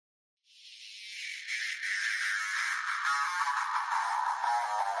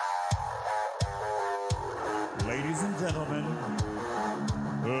gentlemen,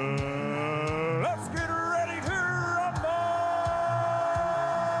 let's get ready to rumble!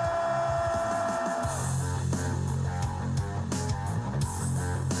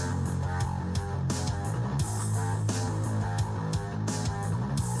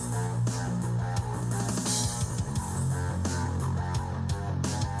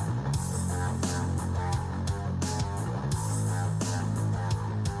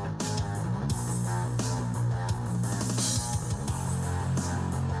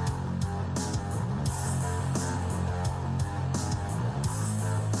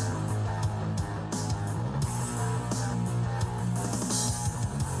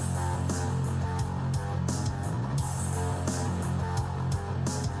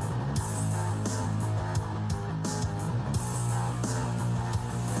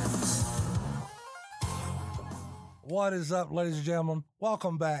 What is up, ladies and gentlemen?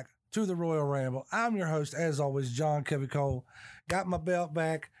 Welcome back to the Royal Ramble. I'm your host, as always, John Kevin Cole. Got my belt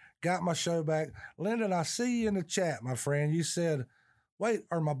back, got my show back. Lyndon, I see you in the chat, my friend. You said, wait,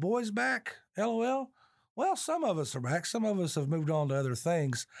 are my boys back? LOL? Well, some of us are back. Some of us have moved on to other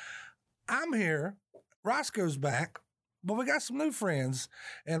things. I'm here. Roscoe's back, but we got some new friends.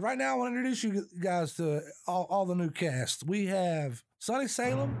 And right now, I want to introduce you guys to all the new cast. We have Sonny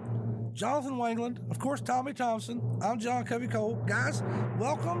Salem, Jonathan Wangland, of course, Tommy Thompson. I'm John Covey Cole. Guys,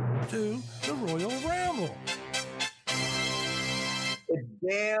 welcome to the Royal Ramble. It's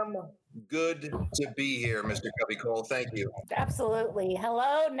damn good to be here, Mr. Covey Cole. Thank you. Absolutely.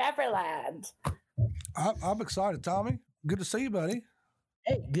 Hello, Neverland. I'm excited, Tommy. Good to see you, buddy.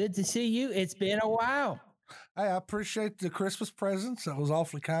 Hey, good to see you. It's been a while. Hey, I appreciate the Christmas presents. That was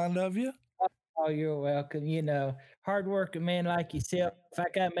awfully kind of you. Oh, you're welcome. You know, hardworking man like yourself. If I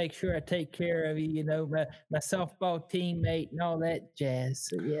got to make sure I take care of you, you know, my softball teammate and all that jazz.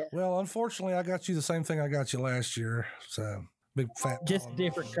 So, yeah. Well, unfortunately, I got you the same thing I got you last year. So big fat. Just a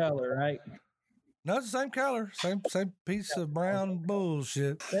different color, right? No, it's the same color. Same piece of brown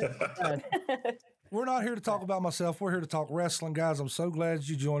bullshit. We're not here to talk about myself. We're here to talk wrestling, guys. I'm so glad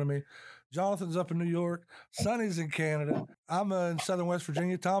you joined me. Jonathan's up in New York. Sonny's in Canada. I'm in Southern West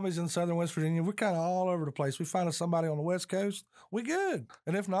Virginia. Tommy's in Southern West Virginia. We're kind of all over the place. We find us somebody on the West Coast, we good.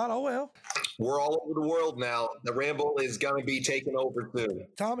 And if not, oh well. We're all over the world now. The Ramble is going to be taken over soon.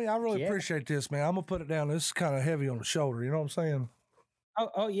 Tommy, I really appreciate this, man. I'm going to put it down. This is kind of heavy on the shoulder. You know what I'm saying?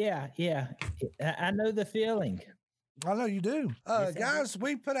 Oh yeah. I know the feeling. I know you do. Guys,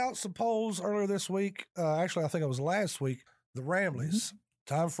 we put out some polls earlier this week. Actually, I think it was last week. The Ramblies. Mm-hmm.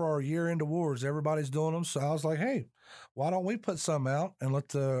 Time for our year-end awards. Everybody's doing them. So I was like, hey, why don't we put some out and let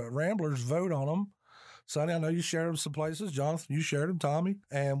the Ramblers vote on them? Sonny, I know you shared them some places. Jonathan, you shared them. Tommy.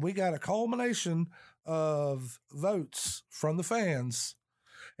 And we got a culmination of votes from the fans.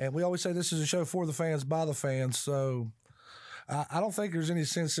 And we always say this is a show for the fans, by the fans. So I don't think there's any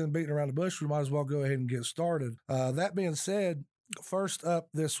sense in beating around the bush. We might as well go ahead and get started. That being said, first up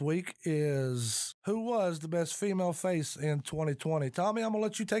this week is who was the best female face in 2020? Tommy, I'm going to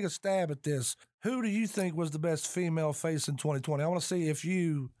let you take a stab at this. Who do you think was the best female face in 2020? I want to see if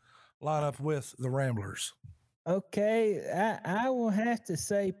you line up with the Ramblers. Okay, I will have to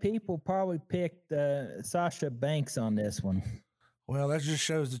say people probably picked Sasha Banks on this one. Well, that just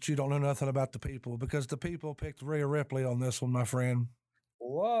shows that you don't know nothing about the people, because the people picked Rhea Ripley on this one, my friend.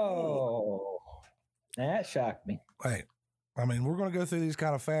 Whoa. That shocked me. Hey, I mean, we're going to go through these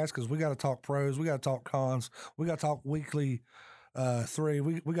kind of fast because we got to talk pros, we got to talk cons, we got to talk weekly three.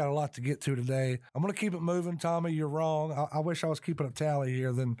 We got a lot to get to today. I'm going to keep it moving. Tommy, you're wrong. I wish I was keeping a tally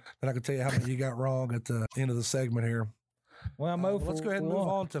here, then I could tell you how many you got wrong at the end of the segment here. Well, let's go ahead and move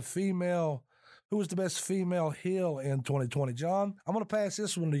on to female. Who was the best female heel in 2020? John, I'm going to pass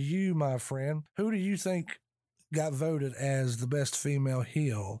this one to you, my friend. Who do you think got voted as the best female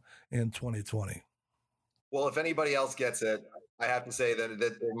heel in 2020? Well, if anybody else gets it, I have to say that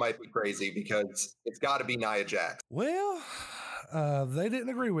it might be crazy because it's got to be Nia Jax. Well, they didn't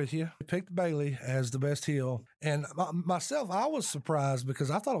agree with you. They picked Bayley as the best heel. And myself, I was surprised because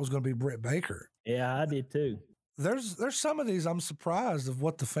I thought it was going to be Britt Baker. Yeah, I did too. There's some of these I'm surprised of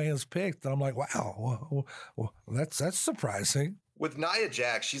what the fans picked. And I'm like, wow, well, that's surprising. With Nia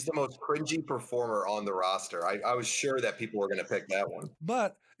Jax, she's the most cringy performer on the roster. I was sure that people were going to pick that one.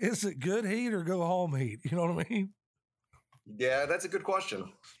 But is it good heat or go home heat? You know what I mean? Yeah, that's a good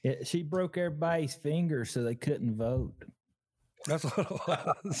question. Yeah, she broke everybody's fingers so they couldn't vote. That's what it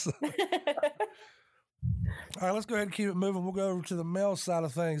was. All right, let's go ahead and keep it moving. We'll go over to the male side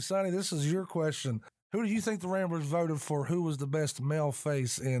of things. Sonny, this is your question. Who do you think the Ramblers voted for? Who was the best male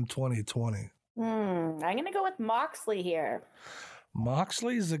face in 2020? I'm going to go with Moxley here.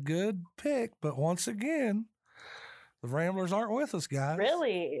 Moxley's a good pick, but once again, The Ramblers aren't with us, guys.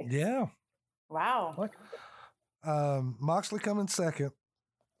 Really? Yeah. Wow. What? Moxley coming second.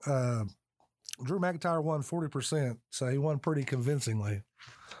 Drew McIntyre won 40%, so he won pretty convincingly.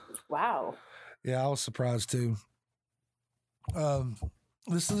 Wow. Yeah, I was surprised too.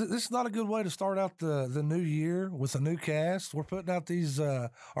 This is not a good way to start out the new year with a new cast. We're putting out these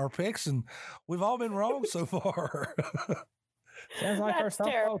our picks, and we've all been wrong so far. Sounds like our That's softball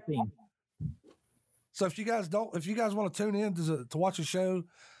terrible. team. So if you guys want to tune in to watch a show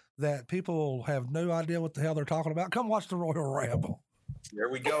that people have no idea what the hell they're talking about, come watch the Royal Ramble. There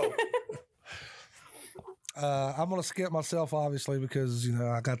we go. I'm going to skip myself, obviously, because,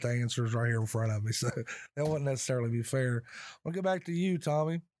 I got the answers right here in front of me. So that wouldn't necessarily be fair. I'll go back to you,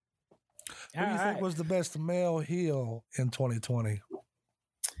 Tommy. Who do you think was the best male heel in 2020?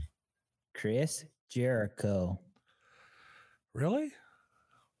 Chris Jericho. Really?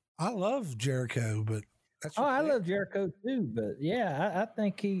 I love Jericho, but that's Oh, I love Jericho too, but yeah, I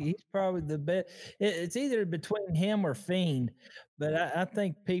think he's probably the best. It's either between him or Fiend, but I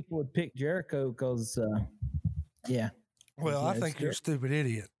think people would pick Jericho because, yeah. Well, I think you're a stupid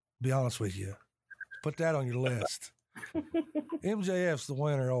idiot, to be honest with you. Put that on your list. MJF's the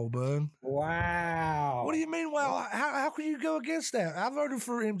winner, old bud. Wow. What do you mean? Well, how can you go against that? I voted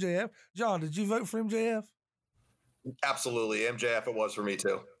for MJF. John, did you vote for MJF? Absolutely. MJF it was for me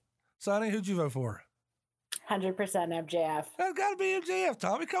too. Sonny, who'd you vote for? 100% MJF. That's got to be MJF,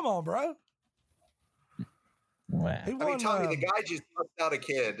 Tommy. Come on, bro. Wow. He I won, mean, Tommy, the guy just pushed out a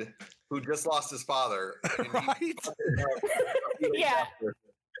kid who just lost his father. right? Yeah.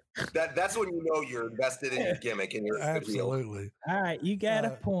 That's when you know you're invested in your gimmick and you're a good heel. Absolutely. All right, you got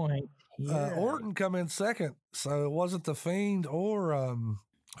a point. Yeah. Orton come in second, so it wasn't the Fiend or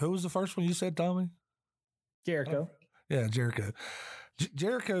who was the first one you said, Tommy? Jericho. Yeah, Jericho.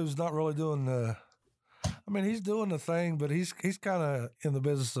 Jericho's not really doing the. I mean, he's doing the thing, but he's kind of in the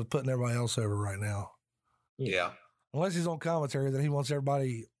business of putting everybody else over right now. Yeah. Unless he's on commentary, then he wants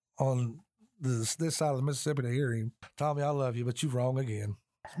everybody on this side of the Mississippi to hear him. Tommy, I love you, but you're wrong again.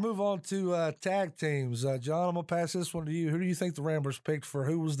 Let's move on to tag teams. John, I'm going to pass this one to you. Who do you think the Ramblers picked for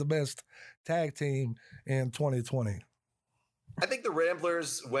who was the best tag team in 2020? I think the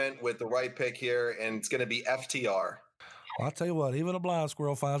Ramblers went with the right pick here, and it's going to be FTR. Well, I'll tell you what, even a blind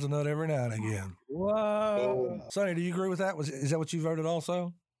squirrel finds a nut every now and again. Whoa. Sonny, do you agree with that? Is that what you voted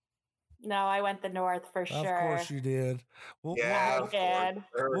also? No, I went the North for sure. Of course you did. Yeah, I did.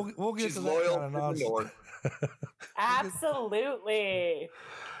 We'll get She's to loyal that kind of to the nonsense. North. Absolutely.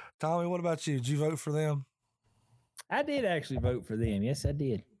 Tommy, what about you? Did you vote for them? I did actually vote for them. Yes, I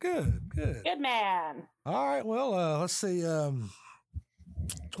did. Good. Good man. All right, well, let's see.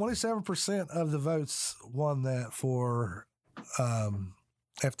 27% of the votes won that for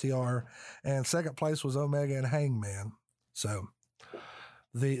FTR, and second place was Omega and Hangman. So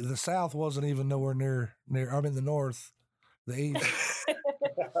the South wasn't even nowhere near. I mean, the North, the East.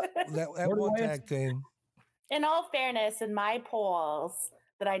 that one tag team. In all fairness, in my polls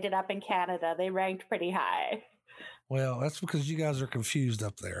that I did up in Canada, they ranked pretty high. Well, that's because you guys are confused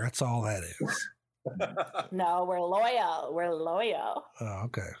up there. That's all that is. No, we're loyal. We're loyal. Oh,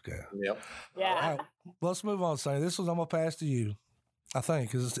 okay. Yep. Yeah. All right, let's move on, Sonny. This one I'm going to pass to you, I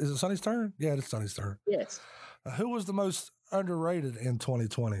think. Is it Sonny's turn? Yeah, it's Sonny's turn. Yes. Who was the most underrated in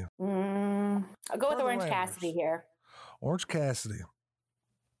 2020? I'll go with the Orange Ramblers. Cassidy here. Orange Cassidy.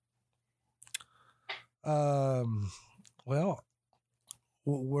 Well,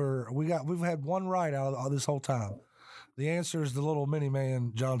 we've had one right out of this whole time. The answer is the little mini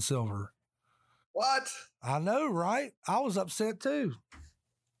man, John Silver. What? I know, right? I was upset too.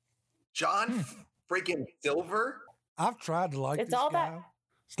 John freaking Silver? I've tried to like It's this all guy. that-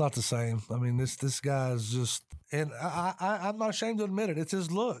 It's not the same. I mean, this guy is just, and I'm not ashamed to admit it. It's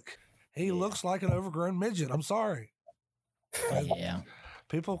his look. He looks like an overgrown midget. I'm sorry. Yeah.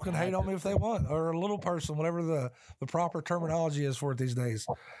 People can hate on me if they want, or a little person, whatever the proper terminology is for it these days.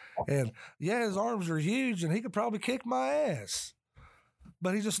 And yeah, his arms are huge, and he could probably kick my ass.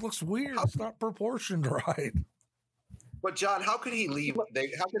 But he just looks weird. It's not proportioned right. But John, how could he leave?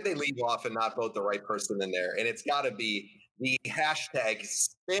 How could they leave off and not vote the right person in there? And it's got to be the hashtag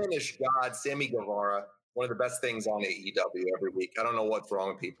Spanish God, Sammy Guevara, one of the best things on AEW every week. I don't know what's wrong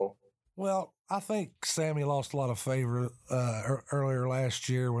with people. Well, I think Sammy lost a lot of favor earlier last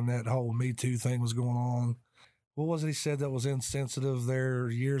year when that whole Me Too thing was going on. What was it he said that was insensitive there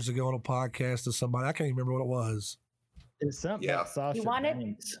years ago on a podcast to somebody? I can't even remember what it was. It's something Yeah. like Sasha You wanted-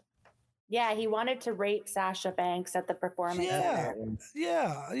 Banks. Yeah, he wanted to rape Sasha Banks at the performance center.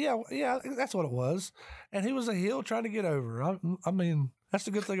 Yeah. That's what it was. And he was a heel trying to get over. I mean, that's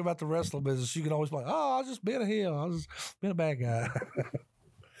the good thing about the wrestling business. You can always be like, oh, I was just being a heel. I was just being a bad guy.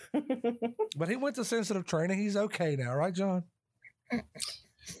 But he went to sensitive training. He's okay now, right, John?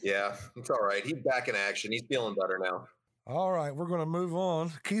 Yeah, it's all right. He's back in action. He's feeling better now. All right, we're going to move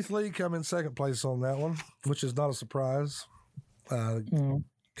on. Keith Lee come in second place on that one, which is not a surprise.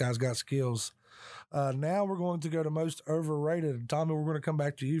 Guy's got skills. Now we're going to go to most overrated. Tommy, we're going to come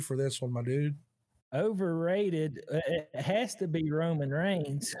back to you for this one, my dude. Overrated. It has to be Roman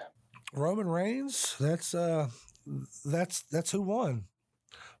Reigns. Roman Reigns. That's who won.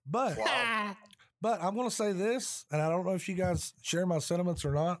 But I'm going to say this, and I don't know if you guys share my sentiments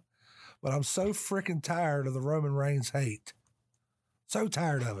or not, but I'm so freaking tired of the Roman Reigns hate. So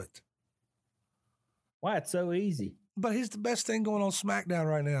tired of it. Why? It's so easy. But he's the best thing going on SmackDown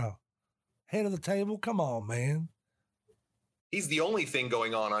right now. Head of the table. Come on, man. He's the only thing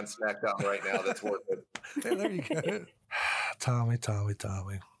going on SmackDown right now that's worth it. Hey, there you go. Tommy.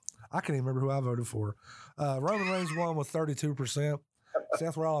 I can't even remember who I voted for. Roman Reigns won with 32%.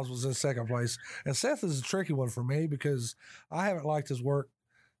 Seth Rollins was in second place. And Seth is a tricky one for me because I haven't liked his work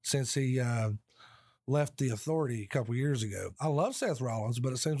since he left the Authority a couple years ago. I love Seth Rollins,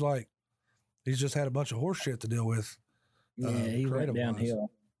 but it seems like he's just had a bunch of horse shit to deal with. Yeah, he went downhill.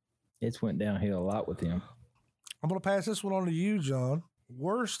 It's went downhill a lot with him. I'm going to pass this one on to you, John.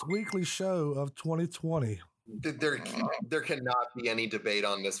 Worst weekly show of 2020. There cannot be any debate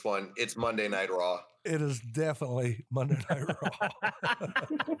on this one. It's Monday Night Raw. It is definitely Monday Night Raw.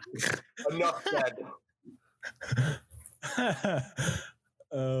 Enough said.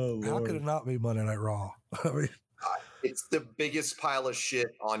 Oh, Lord. How could it not be Monday Night Raw? I mean, it's the biggest pile of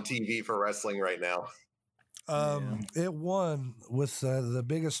shit on TV for wrestling right now. It won with the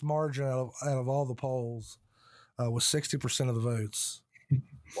biggest margin out of all the polls, with 60% of the votes.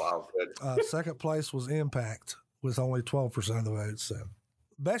 Wow, good. Second place was Impact with only 12% of the votes. So.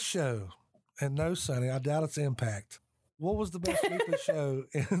 Best show, and no, Sonny, I doubt it's Impact. What was the best weekly show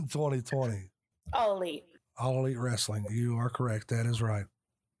in 2020? All Elite. All Elite Wrestling. You are correct. That is right.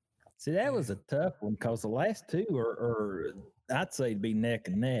 See, that was a tough one because the last two are I'd say, to be neck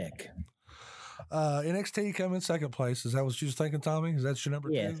and neck. NXT come in second place. Is that what you was thinking, Tommy? Is that your number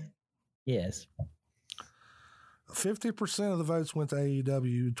two? Yes. 50% of the votes went to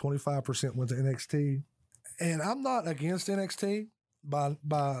AEW, 25% went to NXT. And I'm not against NXT by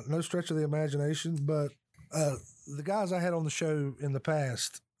no stretch of the imagination, but the guys I had on the show in the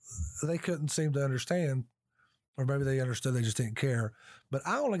past, they couldn't seem to understand, or maybe they understood, they just didn't care. But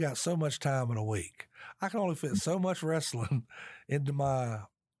I only got so much time in a week. I can only fit so much wrestling into my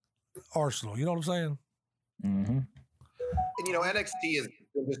arsenal. You know what I'm saying? Mm-hmm. And, NXT is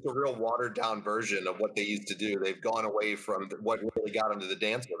just a real watered down version of what they used to do. They've gone away from what really got them to the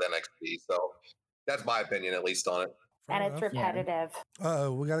dance with NXT. So that's my opinion, at least, on it. And it's repetitive.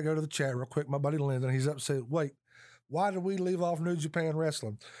 We got to go to the chat real quick. My buddy Lyndon, he's upset. Wait, why did we leave off New Japan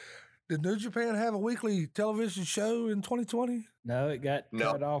Wrestling? Did New Japan have a weekly television show in 2020? No, it got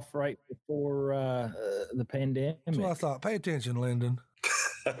cut off right before the pandemic. That's what I thought. Pay attention, Lyndon.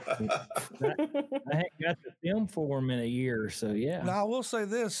 I hadn't got the film for him in a year, so yeah. Now, I will say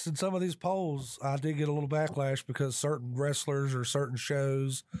this. In some of these polls, I did get a little backlash because certain wrestlers or certain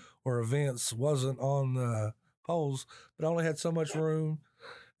shows or events wasn't on the polls, but I only had so much room,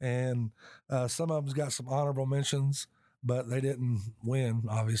 and some of them's got some honorable mentions, but they didn't win,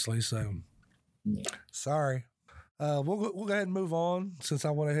 obviously, so sorry. We'll go ahead and move on since I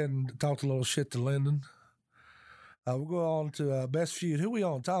went ahead and talked a little shit to Lyndon. We'll go on to Best Feud. Who we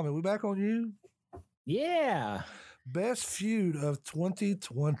on, Tommy? We back on you? Yeah. Best Feud of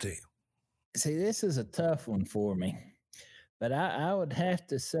 2020. See, this is a tough one for me, but I would have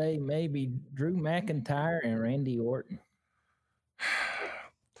to say maybe Drew McIntyre and Randy Orton.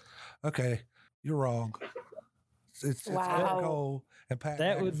 Okay, you're wrong. It's Adam Cole and Pat.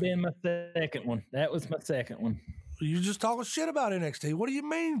 That McAfee. would be my second one. That was my second one. You're just talking shit about NXT. What do you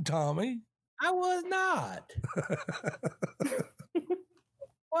mean, Tommy? I was not.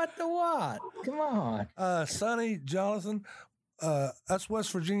 What the what? Come on. Sonny, Jonathan, us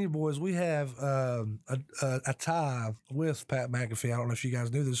West Virginia boys, we have a tie with Pat McAfee. I don't know if you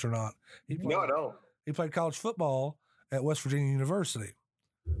guys knew this or not. No, I don't. He played college football at West Virginia University.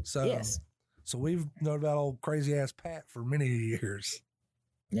 So, yes. So we've known about old crazy ass Pat for many years.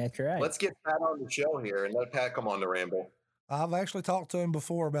 That's right. Let's get Pat on the show here and let Pat come on the ramble. I've actually talked to him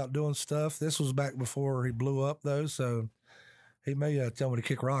before about doing stuff. This was back before he blew up, though, so he may tell me to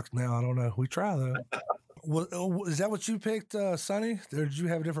kick rocks now. I don't know. We try, though. Is that what you picked, Sonny? Or did you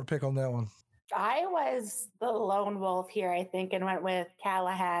have a different pick on that one? I was the lone wolf here, I think, and went with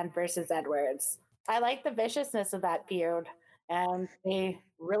Callahan versus Edwards. I like the viciousness of that feud, and they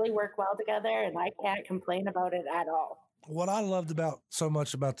really work well together, and I can't complain about it at all. What I loved so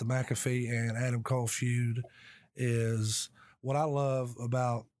much about the McAfee and Adam Cole feud is what I love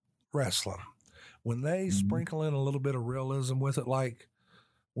about wrestling. When they sprinkle in a little bit of realism with it, like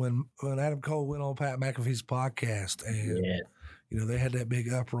when Adam Cole went on Pat McAfee's podcast and they had that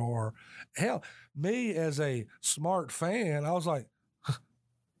big uproar. Hell, me as a smart fan, I was like,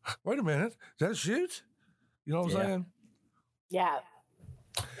 wait a minute, is that a shoot? You know what I'm saying? Yeah.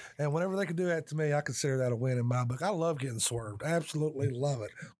 And whenever they can do that to me, I consider that a win in my book. I love getting swerved. Absolutely love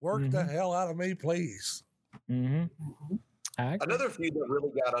it. Work the hell out of me, please. Another feud that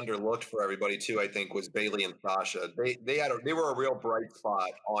really got underlooked for everybody too, I think, was Bayley and Sasha. They were a real bright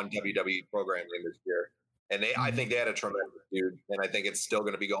spot on WWE programming this year, and I think they had a tremendous feud, and I think it's still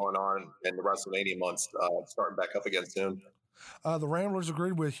going to be going on in the WrestleMania months, starting back up again soon. The Ramblers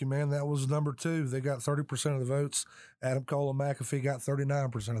agreed with you, man. That was number 2. They got 30% of the votes. Adam Cole and McAfee got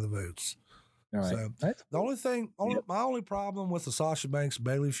 39% of the votes. All right. So my only problem with the Sasha Banks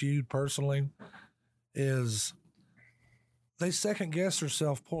Bayley feud, personally, is they second guessed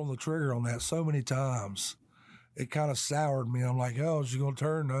herself pulling the trigger on that so many times. It kind of soured me. I'm like, oh, is she gonna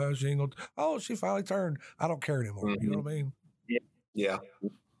turn? No, she ain't gonna. Oh, she finally turned. I don't care anymore. You know what I mean? Yeah.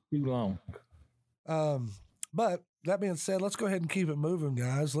 Too long. But that being said, let's go ahead and keep it moving,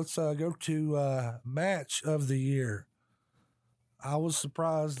 guys. Let's go to match of the year. I was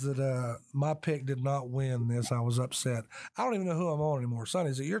surprised that my pick did not win this. I was upset. I don't even know who I'm on anymore. Sonny,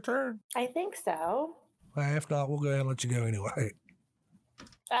 is it your turn? I think so. If not, we'll go ahead and let you go anyway.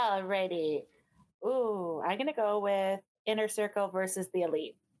 Alrighty. Ooh, I'm going to go with Inner Circle versus the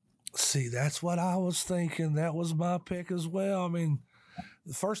Elite. See, that's what I was thinking. That was my pick as well. I mean,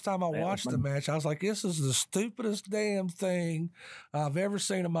 the first time I watched the match, I was like, this is the stupidest damn thing I've ever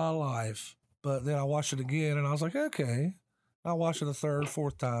seen in my life. But then I watched it again, and I was like, okay. I watched it a third,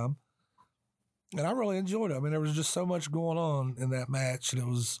 fourth time. And I really enjoyed it. I mean, there was just so much going on in that match, and it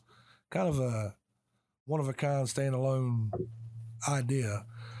was kind of a one-of-a-kind, standalone idea.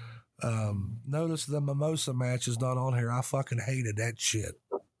 Notice the Mimosa match is not on here. I fucking hated that shit.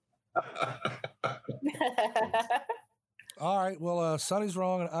 All right. Well, Sonny's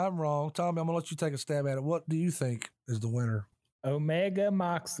wrong and I'm wrong. Tommy, I'm going to let you take a stab at it. What do you think is the winner? Omega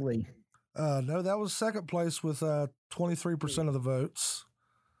Moxley. No, that was second place with 23% of the votes.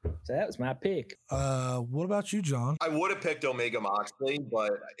 So that was my pick. What about you, John? I would have picked Omega Moxley,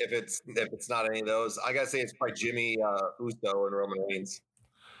 but if it's not any of those, I gotta say it's probably Jimmy Uso and Roman Reigns.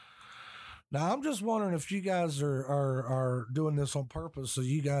 Now, I'm just wondering if you guys are doing this on purpose so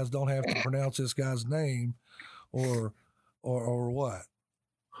you guys don't have to pronounce this guy's name or what?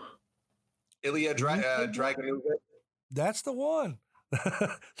 Ilya Dragunov. That's the one.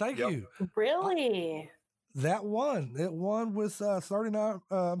 Thank you. Really? That won. It won with 23%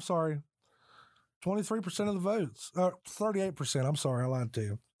 of the votes. 38%. I'm sorry, I lied to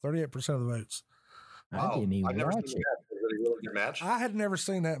you. 38% of the votes. I didn't even watch it. Really good match. I had never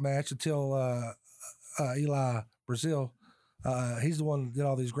seen that match until Eli Brazil. He's the one that did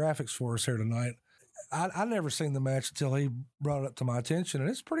all these graphics for us here tonight. I never seen the match until he brought it up to my attention, and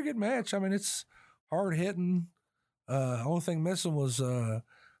it's a pretty good match. I mean, it's hard hitting. Only thing missing was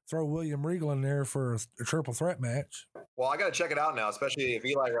throw William Regal in there for a triple threat match. Well, I got to check it out now, especially if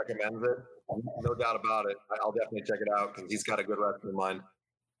Eli recommends it. No doubt about it. I'll definitely check it out because he's got a good wrestling mind.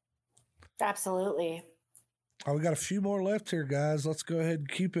 Absolutely. Oh, we got a few more left here, guys. Let's go ahead and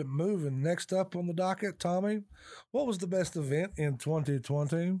keep it moving. Next up on the docket, Tommy, what was the best event in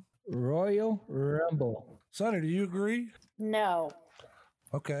 2020? Royal Rumble. Sonny, do you agree? No.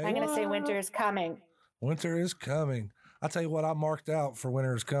 Okay. I'm going to say winter is coming. Winter is coming. I'll tell you what I marked out for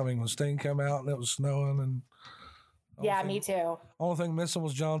winter is coming when Sting came out and it was snowing. And yeah, me too. Only thing missing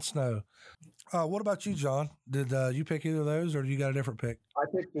was Jon Snow. What about you, John? Did you pick either of those, or do you got a different pick? I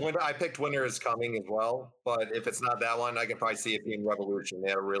picked Winter is Coming as well, but if it's not that one, I could probably see it being Revolution. They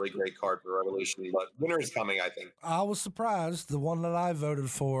had a really great card for Revolution, but Winter is Coming, I think. I was surprised. The one that I voted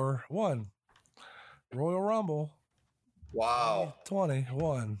for won. Royal Rumble. Wow.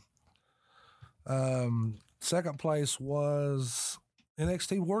 21. Second place was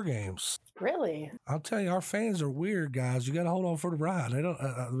NXT War Games. Really? I'll tell you, our fans are weird, guys. You got to hold on for the ride. They don't.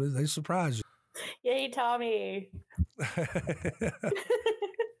 They surprise you. Yay, Tommy.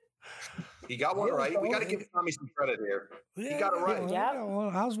 He got one right. We got to give Tommy some credit here. Yeah, he got it right.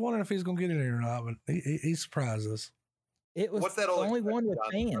 I was wondering if he's going to get it in or not, but he surprised us. It was What's that the old only one with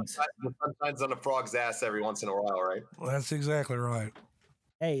expression, fans. The sun shines on a frog's ass every once in a while, right? Well, that's exactly right.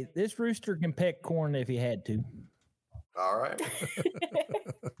 Hey, this rooster can peck corn if he had to. All right.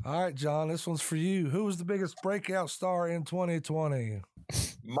 All right, John, this one's for you. Who was the biggest breakout star in 2020?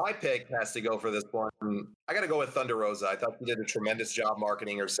 My pick has to go for this one. I got to go with Thunder Rosa. I thought she did a tremendous job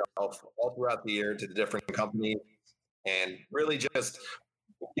marketing herself all throughout the year to the different companies and really just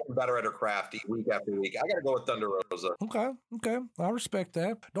getting better at her craft week after week. I got to go with Thunder Rosa. Okay. I respect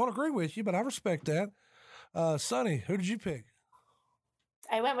that. Don't agree with you, but I respect that. Sonny, who did you pick?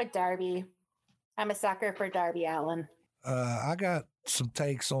 I went with Darby. I'm a sucker for Darby Allin. I got some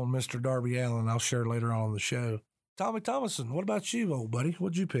takes on Mr. Darby Allin I'll share later on in the show. Tommy Thomason, what about you, old buddy?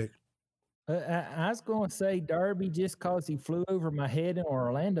 What'd you pick? I was going to say Darby just because he flew over my head in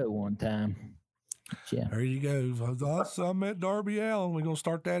Orlando one time. Yeah. There you go. I met Darby Allin. We're going to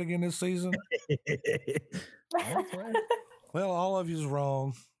start that again this season. That's right. Well, all of you's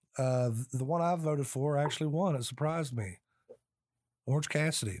wrong. The one I voted for actually won. It surprised me. Orange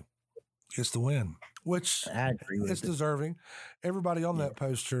Cassidy gets the win, which I agree with it's it. deserving. Everybody on that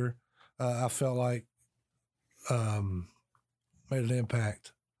poster, I felt like made an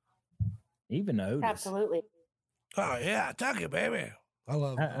impact. Even Otis. Absolutely. Oh, yeah. Tuck it, baby. I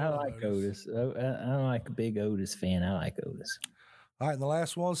love I like Otis. I'm like a big Otis fan. I like Otis. All right, and the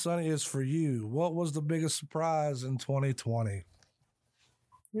last one, Sonny, is for you. What was the biggest surprise in 2020?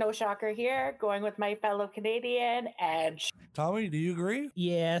 No shocker here. Going with my fellow Canadian, Edge. Tommy, do you agree?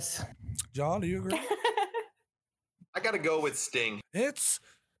 Yes. John, do you agree? I got to go with Sting. It's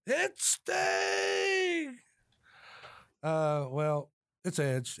Sting. Well, it's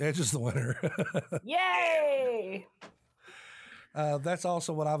Edge. Edge is the winner. Yay! That's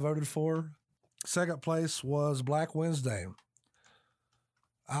also what I voted for. Second place was Black Wednesday.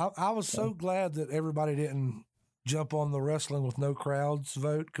 I was so glad that everybody didn't jump on the wrestling with no crowds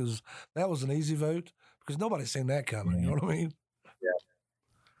vote because that was an easy vote because nobody's seen that coming. You know what I mean? Yeah.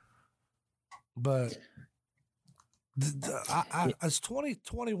 But it's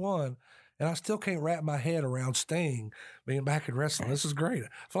 2021 and I still can't wrap my head around Sting being back in wrestling. This is great. I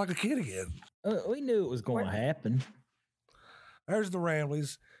feel like a kid again. We knew it was going to happen. There's the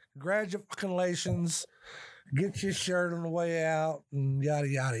Ramblies. Congratulations. Get your shirt on the way out and yada,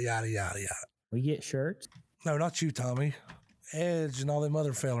 yada, yada, yada, yada. We get shirts? No, not you, Tommy. Edge and all them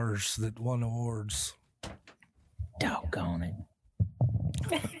other fellers that won awards. Doggone it.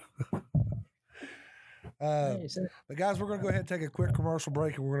 But guys, we're going to go ahead and take a quick commercial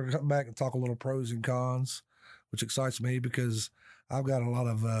break and we're going to come back and talk a little pros and cons, which excites me because I've got a lot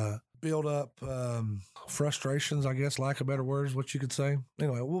of build up frustrations, I guess, lack of better words, what you could say.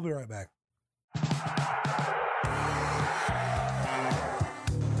 Anyway, we'll be right back.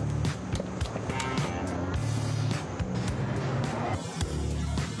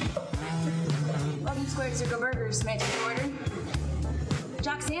 Welcome to Square Circle Burgers. May I take your order?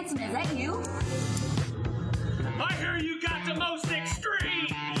 Jock Sanson, is that you? I hear you got the most extreme,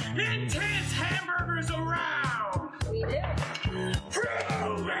 intense hamburgers around. We do.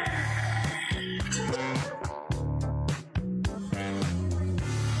 Prove it!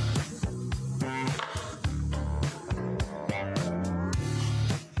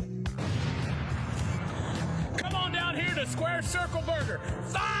 Come on down here to Square Circle Burger,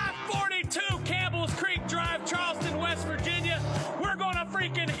 542 Campbell's Creek Drive, Charleston, West Virginia. We're going to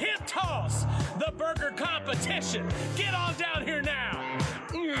freaking hip toss the burger competition. Get on down here now.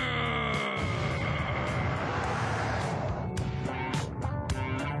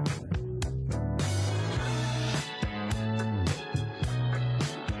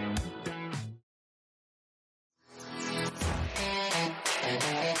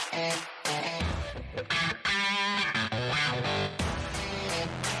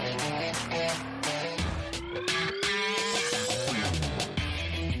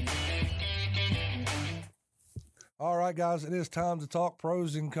 All right, guys, it is time to talk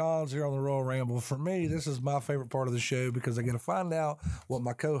pros and cons here on the Royal Ramble. For me, this is my favorite part of the show because I get to find out what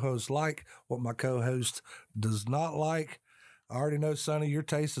my co-hosts like, what my co-host does not like. I already know, Sonny, your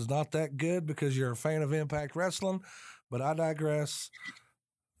taste is not that good because you're a fan of Impact Wrestling, but I digress.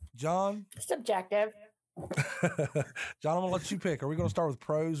 John? Subjective. John, I'm going to let you pick. Are we going to start with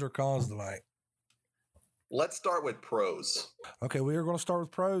pros or cons tonight? Let's start with pros. Okay, we are going to start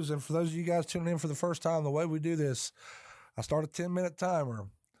with pros. And for those of you guys tuning in for the first time, the way we do this, I start a 10-minute timer.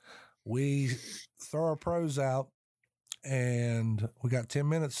 We throw our pros out, and we got 10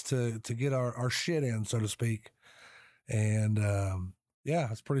 minutes to get our shit in, so to speak. And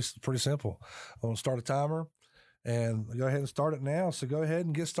yeah, it's pretty simple. I'm going to start a timer, and go ahead and start it now. So go ahead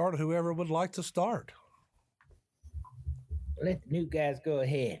and get started, whoever would like to start. Let the new guys go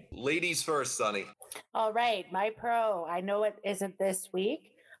ahead. Ladies first, Sonny. All right, my pro. I know it isn't this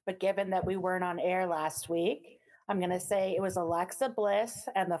week, but given that we weren't on air last week, I'm going to say it was Alexa Bliss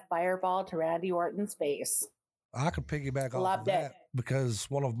and the fireball to Randy Orton's face. I could piggyback off Loved of that it. because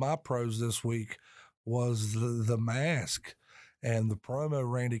one of my pros this week was the mask and the promo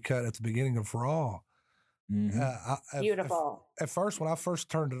Randy cut at the beginning of Raw. Mm-hmm. Beautiful. At first, when I first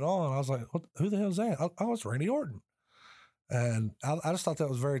turned it on, I was like, who the hell is that? Oh, it's Randy Orton. And I just thought that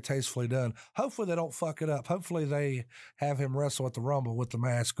was very tastefully done. Hopefully they don't fuck it up. Hopefully they have him wrestle at the Rumble with the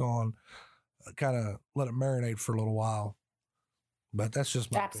mask on, kind of let it marinate for a little while. But that's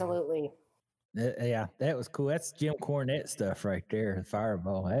just my Absolutely. Yeah, that was cool. That's Jim Cornette stuff right there. The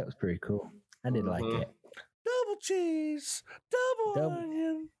fireball. That was pretty cool. I did like that. Double cheese, double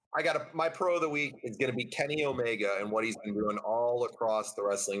onion. My pro of the week is going to be Kenny Omega and what he's been doing all across the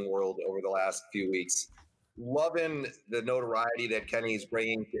wrestling world over the last few weeks. Loving the notoriety that Kenny's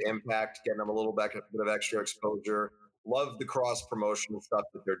bringing to Impact, getting him a little bit of extra exposure. Love the cross promotional stuff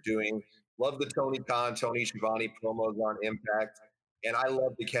that they're doing. Love the Tony Khan, Tony Schiavone promos on Impact. And I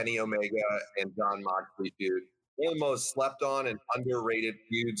love the Kenny Omega and Jon Moxley feud. One of the most slept on and underrated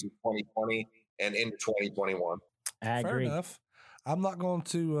feuds of 2020 and into 2021. I Fair agree. enough. I'm not going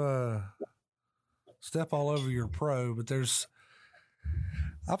to step all over your pro, but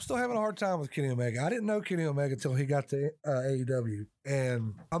I'm still having a hard time with Kenny Omega. I didn't know Kenny Omega until he got to AEW.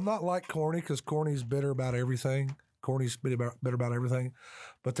 And I'm not like Corny because Corny's bitter about everything. Corny's bitter about everything.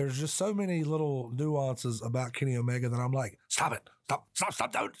 But there's just so many little nuances about Kenny Omega that I'm like, stop it.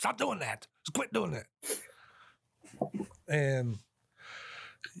 Stop doing that. Just quit doing that. And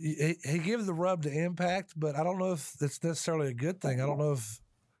he gives the rub to Impact, but I don't know if it's necessarily a good thing. I don't know if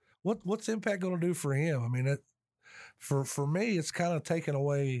what's Impact going to do for him. I mean, for me, it's kind of taken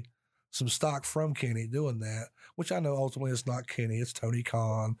away some stock from Kenny doing that, which I know ultimately it's not Kenny, it's Tony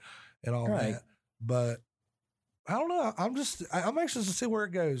Khan and all that. But I don't know. I'm anxious to see where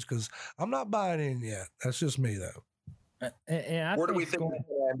it goes because I'm not buying in yet. That's just me though. Where do we think it's going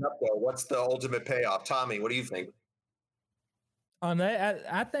to end up though? What's the ultimate payoff? Tommy, what do you think? On that,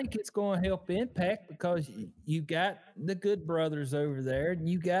 I think it's going to help Impact because you got the Good Brothers over there, and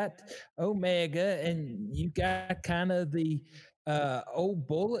you got Omega, and you got kind of the old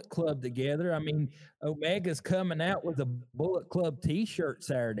Bullet Club together. I mean, Omega's coming out with a Bullet Club T-shirt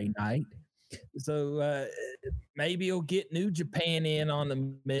Saturday night, so maybe he'll get New Japan in on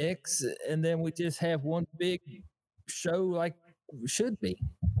the mix, and then we just have one big show like it should be.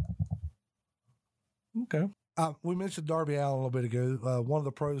 Okay. We mentioned Darby Allin a little bit ago. One of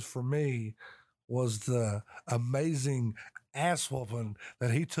the pros for me was the amazing ass whooping that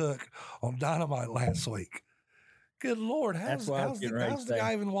he took on Dynamite last week. Good Lord, how's the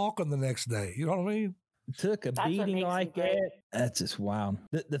guy even walking the next day? You know what I mean? Took a beating like that. That's just wild.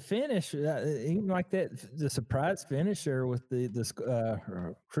 The finish, even like that, the surprise finisher with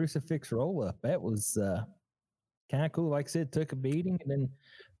the crucifix roll up. That was kind of cool. Like I said, took a beating and then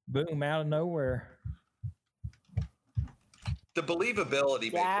boom, out of nowhere. The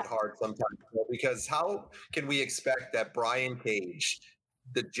believability makes it hard sometimes because how can we expect that Brian Cage,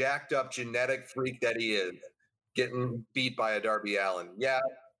 the jacked up genetic freak that he is, getting beat by a Darby Allin? Yeah,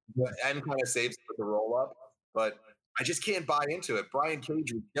 the end kind of saves with the roll up, but I just can't buy into it. Brian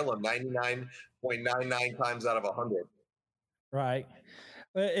Cage would kill him 99.99 times out of 100. Right.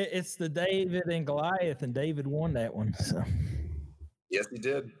 It's the David and Goliath, and David won that one. So. Yes, he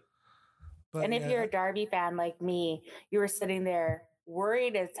did. But, and if you're a Darby fan like me, you were sitting there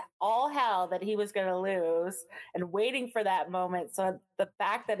worried as all hell that he was going to lose and waiting for that moment. So the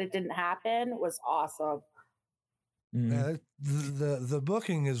fact that it didn't happen was awesome. Yeah, the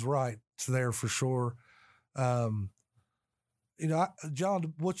booking is right there for sure. John,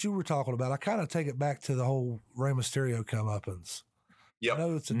 what you were talking about, I kind of take it back to the whole Rey Mysterio comeuppance. Yep. I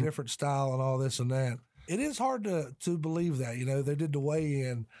know it's a different style and all this and that. It is hard to believe that, they did the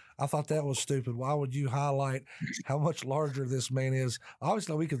weigh-in. I thought that was stupid. Why would you highlight how much larger this man is?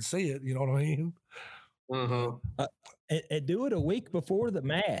 Obviously, we can see it. You know what I mean? Mm-hmm. And do it a week before the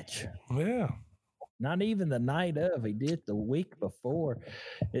match. Yeah. Not even the night of. He did the week before.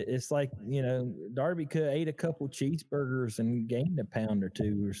 It's like, Darby could have ate a couple cheeseburgers and gained a pound or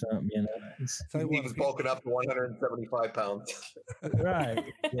two or something, He was bulking up to 175 pounds. Right.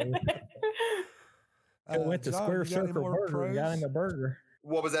 I went to Square Circle Burger and got him a burger.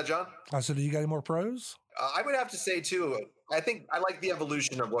 What was that, John? I said, do you got any more pros? I would have to say, too, I think I like the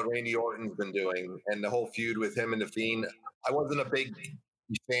evolution of what Randy Orton's been doing and the whole feud with him and The Fiend. I wasn't a big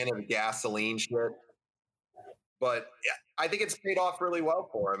fan of the gasoline shit, but I think it's paid off really well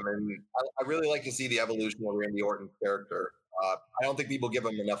for him. And I really like to see the evolution of Randy Orton's character. I don't think people give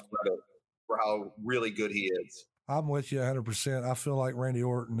him enough credit for how really good he is. I'm with you 100%. I feel like Randy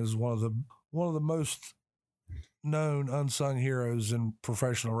Orton is one of the most known unsung heroes in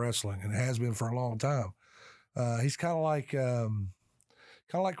professional wrestling, and has been for a long time. He's kind of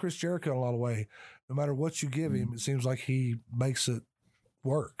like Chris Jericho in a lot of ways. No matter what you give him, it seems like he makes it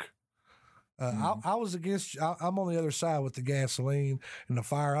work. I was I'm on the other side with the gasoline and the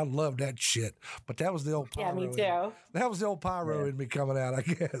fire. I love that shit, but that was the old pyro. Yeah, me too. That was the old pyro in me coming out, I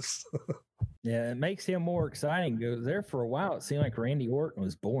guess. Yeah, it makes him more exciting. Because there for a while, it seemed like Randy Orton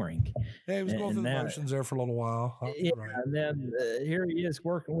was boring. Yeah, he was going through the motions there for a little while. Yeah, right. And then here he is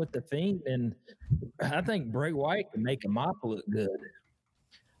working with the Fiend, and I think Bray Wyatt can make a mop look good.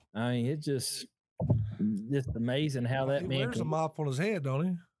 I mean, it's just amazing how that man wears a mop on his head, don't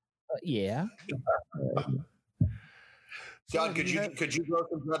he? Yeah. John, could you grow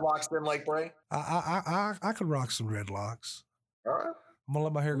some dreadlocks in like Bray? I could rock some dreadlocks. All right. I'm gonna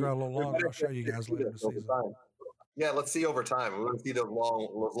let my hair grow a little longer. I'll show you guys later in the season. Yeah, let's see over time. We want to see those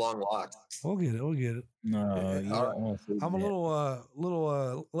long locks. We'll get it. No, I'm a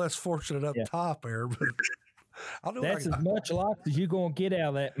little less fortunate up top there, but I'll do. That's as much locks as you're gonna get out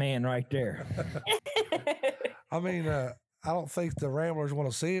of that man right there. I mean, I don't think the Ramblers want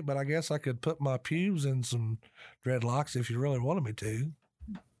to see it, but I guess I could put my pubes in some dreadlocks if you really wanted me to.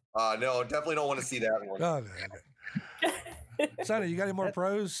 No, definitely don't want to see that one. Okay. Sonny, you got any more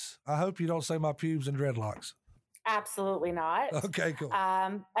pros? I hope you don't say my pubes and dreadlocks. Absolutely not. Okay, cool.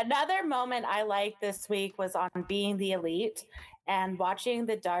 Another moment I liked this week was on Being the Elite and watching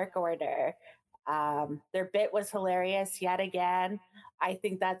the Dark Order. Their bit was hilarious yet again. I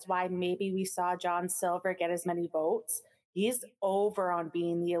think that's why maybe we saw John Silver get as many votes. He's over on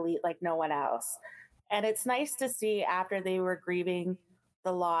Being the Elite like no one else. And it's nice to see after they were grieving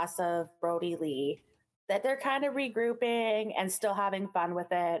the loss of Brody Lee that they're kind of regrouping and still having fun with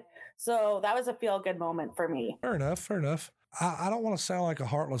it. So that was a feel-good moment for me. Fair enough. I don't want to sound like a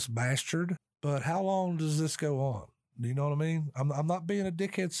heartless bastard, but how long does this go on? Do you know what I mean? I'm not being a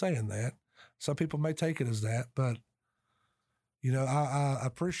dickhead saying that. Some people may take it as that, but you know, I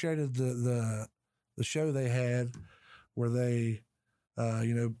appreciated the show they had where they,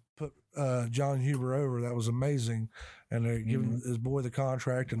 put John Huber over. That was amazing, and they're giving his boy the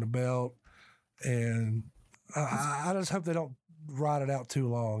contract and the belt. And I just hope they don't ride it out too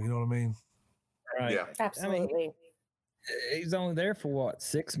long. You know what I mean? Right. Yeah. Absolutely. I mean, he's only there for what,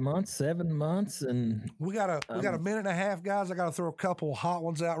 6 months, 7 months, and we got a minute and a half, guys. I got to throw a couple hot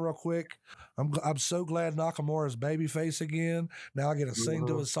ones out real quick. I'm so glad Nakamura's babyface again. Now I get to sing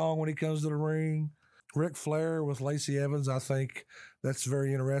to his song when he comes to the ring. Ric Flair with Lacey Evans. I think that's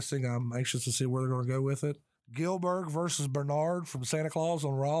very interesting. I'm anxious to see where they're going to go with it. Gilbert versus Bernard from Santa Claus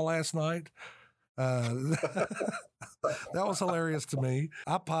on Raw last night. That was hilarious to me.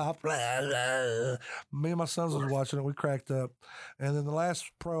 I popped. Blah, blah. Me and my sons was watching it. We cracked up. And then the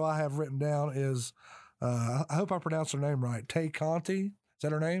last pro I have written down is, I hope I pronounced her name right. Tay Conti. Is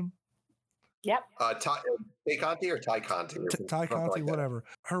that her name? Yep. Tay Conti or Ty Conti? Ty Conti, whatever.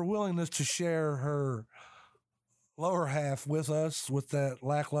 Her willingness to share her lower half with us with that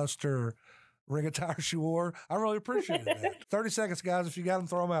lackluster ring attire she wore. I really appreciated that. 30 seconds, guys. If you got them,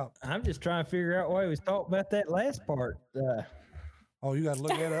 throw them out. I'm just trying to figure out why he was talking about that last part. Oh, you got to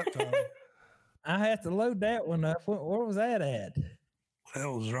look that up, Tommy. I have to load that one up. Where was that at? That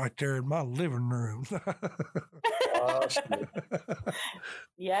was right there in my living room.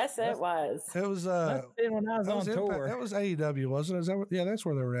 Yes, it was. It was when I was on tour. That was AEW, wasn't it? Is that yeah, that's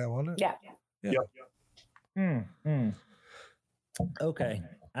where they were at, wasn't it? Yeah. Yep. Okay.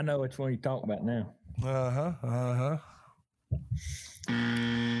 I know which one you're talking about now. All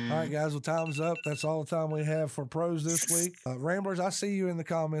right, guys. Well, time's up. That's all the time we have for pros this week. Ramblers, I see you in the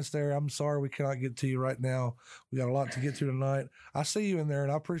comments there. I'm sorry we cannot get to you right now. We got a lot to get to tonight. I see you in there,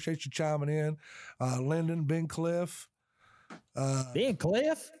 and I appreciate you chiming in. Lyndon, Ben Cliff. Ben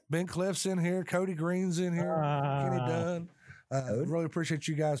Cliff? Ben Cliff's in here. Cody Green's in here. Kenny Dunn. Really appreciate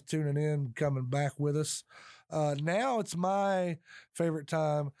you guys tuning in, coming back with us. Now it's my favorite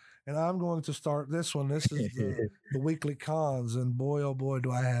time, and I'm going to start this one. This is the weekly cons, and boy, oh boy, do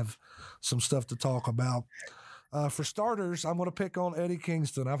I have some stuff to talk about. For starters, I'm going to pick on Eddie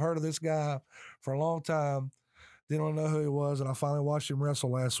Kingston. I've heard of this guy for a long time. Didn't know who he was, and I finally watched him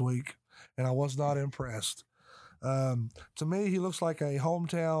wrestle last week, and I was not impressed. To me, he looks like a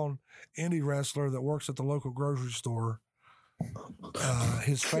hometown indie wrestler that works at the local grocery store.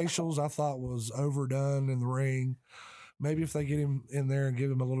 His facials I thought was overdone in the ring. Maybe if they get him in there and give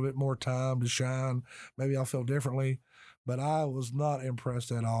him a little bit more time to shine, maybe I'll feel differently. but I was not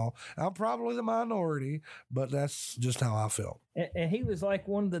impressed at all. I'm probably the minority, but that's just how I felt. And he was like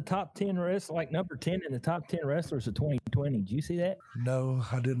one of the top 10 wrestlers, like number 10 in the top 10 wrestlers of 2020. Did you see that? No,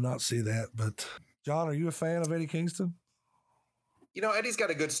 I did not see that. But John, are you a fan of Eddie Kingston? Eddie's got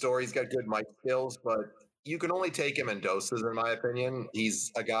a good story. He's got good mic skills, but you can only take him in doses, in my opinion.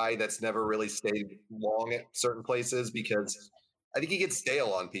 He's a guy that's never really stayed long at certain places because I think he gets stale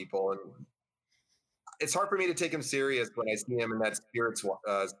on people. And it's hard for me to take him serious when I see him in that Spirit Squad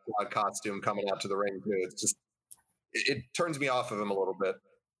costume coming out to the ring, too. It's just, it turns me off of him a little bit.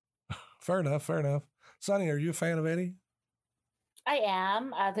 Fair enough. Sonny, are you a fan of Eddie? I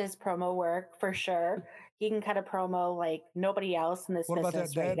am of his promo work for sure. He can cut a promo like nobody else in this What about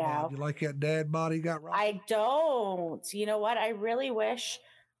business that right dad now. bod? You like that dad bod he got right? I don't. You know what? I really wish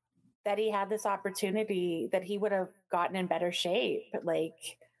that he had this opportunity, that he would have gotten in better shape.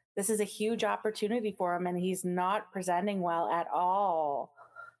 Like, this is a huge opportunity for him, and he's not presenting well at all.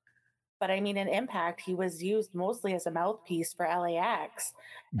 But I mean, in Impact, he was used mostly as a mouthpiece for LAX.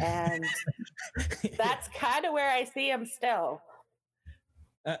 And that's kind of where I see him still.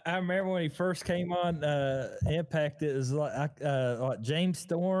 I remember when he first came on Impact, it was like James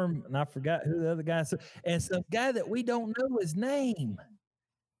Storm, and I forgot who the other guy was, and some guy that we don't know his name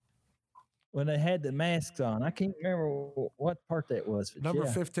when they had the masks on. I can't remember what part that was. Number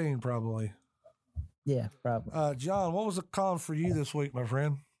 15, probably. Yeah, probably. John, what was the con for you this week, my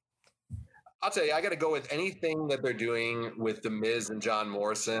friend? I'll tell you, I got to go with anything that they're doing with The Miz and John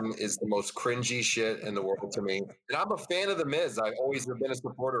Morrison is the most cringy shit in the world to me. And I'm a fan of The Miz. I've always been a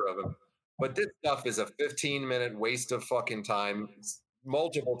supporter of him. But this stuff is a 15-minute waste of fucking time,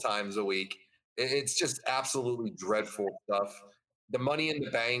 multiple times a week. It's just absolutely dreadful stuff. The Money in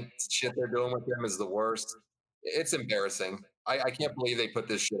the Bank shit they're doing with him is the worst. It's embarrassing. I can't believe they put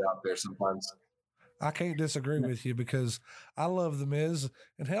this shit out there sometimes. I can't disagree with you because I love The Miz.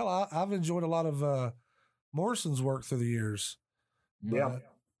 And hell, I've enjoyed a lot of Morrison's work through the years. Yeah.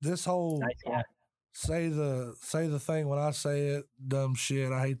 This whole say the thing when I say it, dumb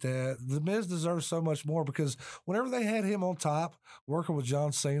shit, I hate that. The Miz deserves so much more because whenever they had him on top working with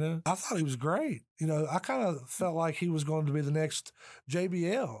John Cena, I thought he was great. I kind of felt like he was going to be the next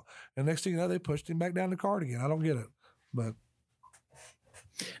JBL. And next thing you know, they pushed him back down the card again. I don't get it. But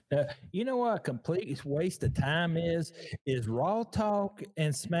you know what a complete waste of time is Raw Talk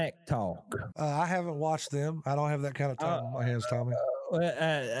and Smack Talk. I haven't watched them. I don't have that kind of time on my hands, Tommy.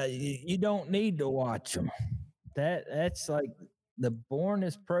 You don't need to watch them. That's like the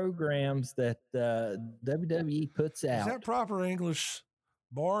boringest programs that WWE puts out. Is that proper English?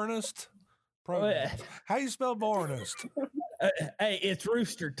 Boringest? How you spell boringest? Hey, it's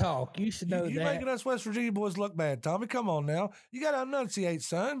Rooster Talk. You should know that. You're making us West Virginia boys look bad, Tommy. Come on now. You got to enunciate,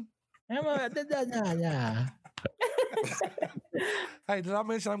 son. Hey, did I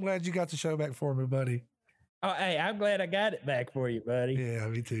mention I'm glad you got the show back for me, buddy? Oh, hey, I'm glad I got it back for you, buddy. Yeah,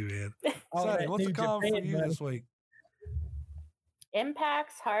 me too, man. Sonny, what's the con for you this week?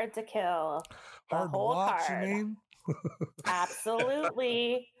 Impact's Hard to Kill. Hard to watch, you mean?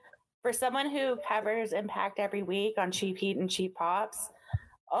 Absolutely. For someone who covers Impact every week on Cheap Heat and Cheap Pops,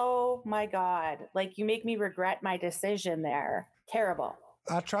 oh my God. Like, you make me regret my decision there. Terrible.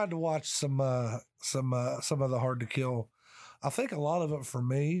 I tried to watch some of the Hard to Kill. I think a lot of it for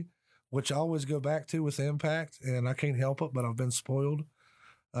me, which I always go back to with Impact, and I can't help it, but I've been spoiled.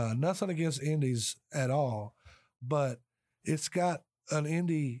 Nothing against indies at all, but it's got an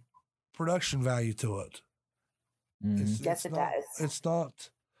indie production value to it. Yes, it does.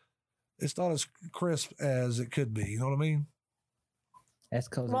 It's not as crisp as it could be. You know what I mean? That's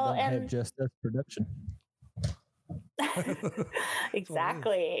because it don't have just us production.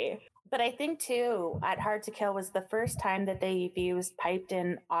 Exactly. But I think too, at Hard to Kill was the first time that they used piped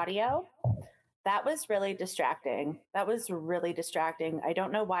in audio. That was really distracting. I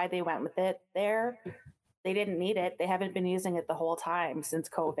don't know why they went with it there. They didn't need it. They haven't been using it the whole time since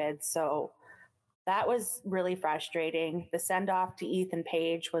COVID. So that was really frustrating. The send off to Ethan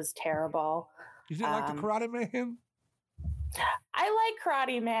Page was terrible. You didn't like the Karate Man? I like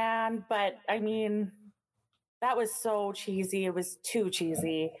Karate Man, but I mean, that was so cheesy. It was too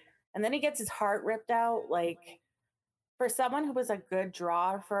cheesy. And then he gets his heart ripped out. Like, for someone who was a good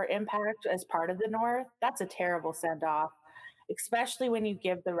draw for Impact as part of the North, that's a terrible send off. Especially when you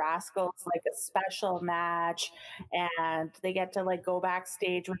give the Rascals like a special match and they get to like go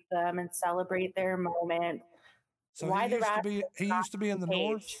backstage with them and celebrate their moment. So he used to be in the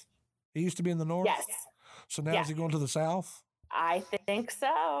North? He used to be in the North? Yes. So now is he going to the South? I think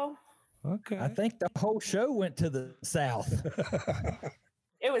so. Okay. I think the whole show went to the South.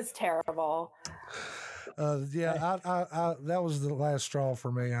 It was terrible. I that was the last straw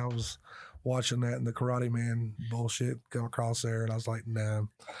for me. I was watching that and the Karate Man bullshit come across there, and I was like, nah,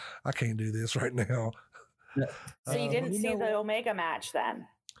 I can't do this right now. So you didn't see the Omega match then?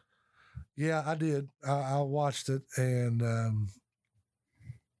 Yeah, I did. I watched it, and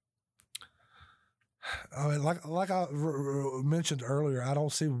I mean, like I mentioned earlier, I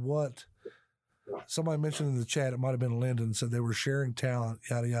don't see what somebody mentioned in the chat. It might have been Lyndon, said they were sharing talent,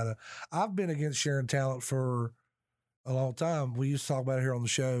 yada yada. I've been against sharing talent for a long time. We used to talk about it here on the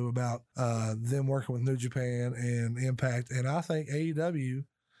show about them working with New Japan and Impact, and I think AEW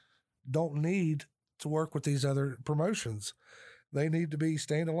don't need to work with these other promotions. They need to be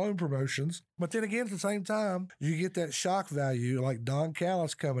standalone promotions. But then again, at the same time, you get that shock value, like Don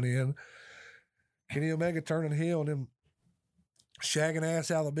Callis coming in, Kenny Omega turning heel, and then shagging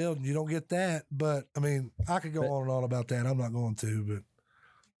ass out of the building. You don't get that. But, I mean, I could go on and on about that. I'm not going to, but.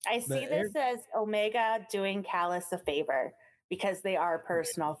 I see this as Omega doing Callis a favor because they are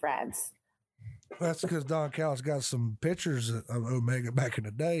personal friends. That's because Don Callis got some pictures of Omega back in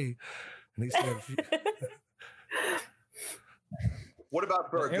the day. And he said, what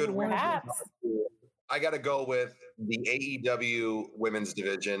about for a good one? Perhaps. I got to go with the AEW women's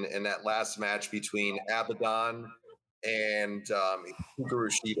division and that last match between Abaddon and Hikaru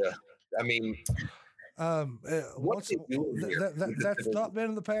Shida. I mean, that's not been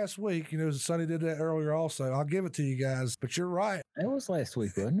in the past week. You know, Sonny did that earlier also. I'll give it to you guys, but you're right. It was last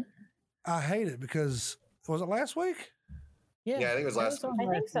week, wasn't it? I hate it because, was it last week? Yeah, I think it was last week. I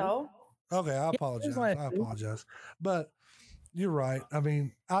think so. Okay, I apologize. But you're right. I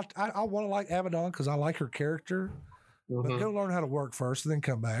mean, I want to like Abaddon because I like her character. But go learn how to work first and then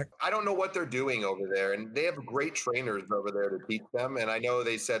come back. I don't know what they're doing over there. And they have great trainers over there to teach them. And I know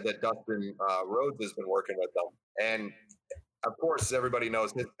they said that Dustin Rhodes has been working with them. And of course, everybody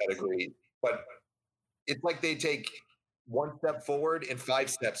knows his pedigree. But it's like they take one step forward and 5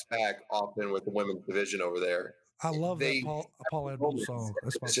 steps back often with the women's division over there. I love that Paul Abdul song.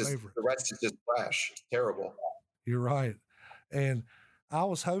 That's my favorite. The rest is just trash. It's terrible. You're right. And I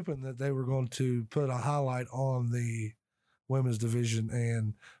was hoping that they were going to put a highlight on the women's division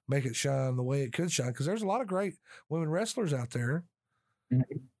and make it shine the way it could shine, because there's a lot of great women wrestlers out there.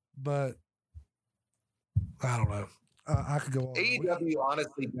 But I don't know. I could go on. AEW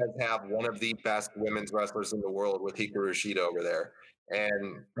honestly does have one of the best women's wrestlers in the world with Hikaru Shida over there.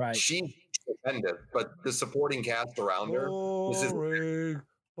 And she's tremendous, but the supporting cast around her.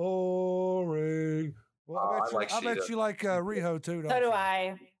 Boring. Well, I bet you like Riho too. So do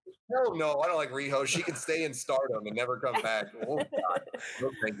I. No, I don't like Riho. She can stay in Stardom and never come back. Oh, God.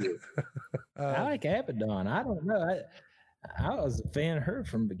 No, thank you. I like Abaddon. I don't know. I was a fan of her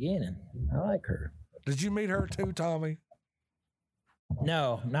from the beginning. I like her. Did you meet her too, Tommy?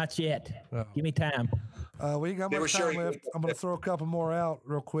 No, not yet. Oh. Give me time. We got much time left. I'm going to throw a couple more out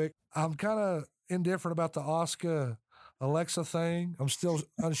real quick. I'm kind of indifferent about the Asuka Alexa thing. I'm still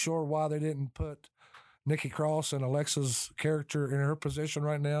unsure why they didn't put Nikki Cross and Alexa's character in her position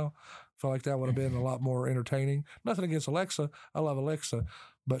right now. I feel like that would have been a lot more entertaining. Nothing against Alexa. I love Alexa,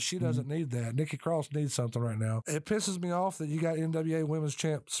 but she doesn't need that. Nikki Cross needs something right now. It pisses me off that you got NWA Women's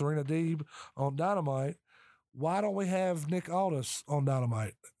Champ Serena Deeb on Dynamite. Why don't we have Nick Aldis on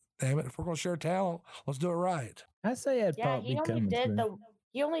Dynamite? Damn it. If we're going to share talent, let's do it right. I say I'd probably come through.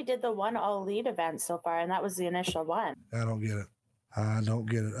 He only did the one All Elite event so far, and that was the initial one. I don't get it.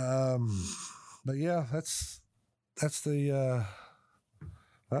 But yeah, that's the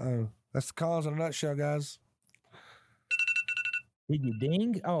that's the cause in a nutshell, guys. Did you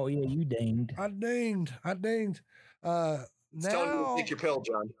ding? Oh yeah, you dinged. I dinged. Now it's time to take your pill,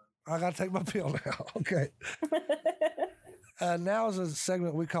 John. I gotta take my pill now. Okay. Now is a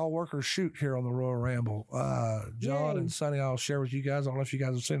segment we call Work or Shoot here on the Royal Ramble. John and Sonny, I'll share with you guys. I don't know if you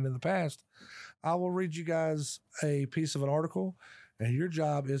guys have seen it in the past. I will read you guys a piece of an article, and your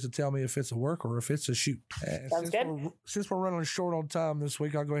job is to tell me if it's a work or if it's a shoot. Since we're running short on time this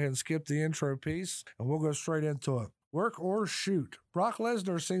week, I'll go ahead and skip the intro piece, and we'll go straight into it. Work or shoot. Brock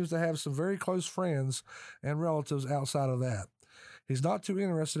Lesnar seems to have some very close friends and relatives outside of that. He's not too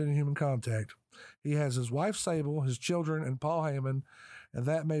interested in human contact. He has his wife Sable, his children, and Paul Heyman, and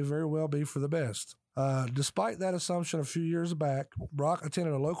that may very well be for the best. Despite that assumption a few years back, Brock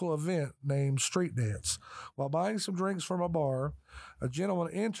attended a local event named Street Dance. While buying some drinks from a bar, a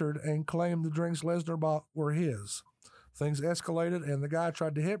gentleman entered and claimed the drinks Lesnar bought were his. Things escalated, and the guy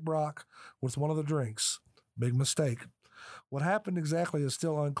tried to hit Brock with one of the drinks. Big mistake. What happened exactly is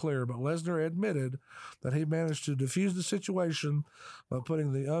still unclear, but Lesnar admitted that he managed to defuse the situation by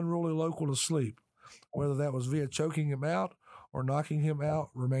putting the unruly local to sleep, whether that was via choking him out or knocking him out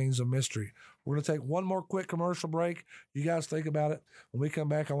remains a mystery. We're going to take one more quick commercial break. You guys think about it. When we come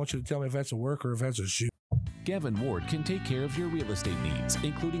back, I want you to tell me if that's a work or if that's a shoot. Gavin Ward can take care of your real estate needs,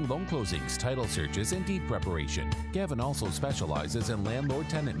 including loan closings, title searches, and deed preparation. Gavin also specializes in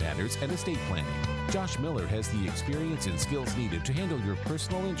landlord-tenant matters and estate planning. Josh Miller has the experience and skills needed to handle your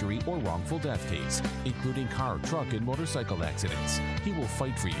personal injury or wrongful death case, including car, truck, and motorcycle accidents. He will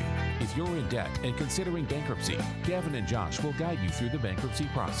fight for you. If you're in debt and considering bankruptcy, Gavin and Josh will guide you through the bankruptcy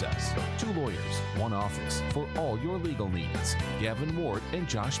process. 2 lawyers, 1 office for all your legal needs. Gavin Ward and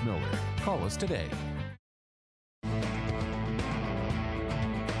Josh Miller. Call us today.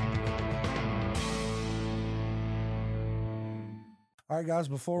 All right, guys,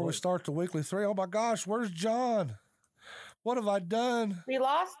 before we start the weekly 3, oh my gosh, where's John? What have I done? We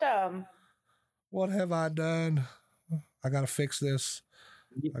lost him. What have I done? I got to fix this.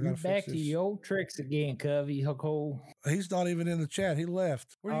 You're back to your old tricks again, Covey. Huckle. He's not even in the chat. He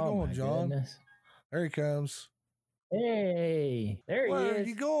left. Where you going, John? Goodness. There he comes. Hey, there he is. Where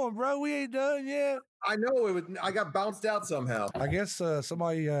you going, bro? We ain't done yet. I know I got bounced out somehow. I guess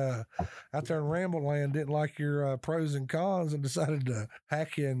somebody out there in Ramble Land didn't like your pros and cons and decided to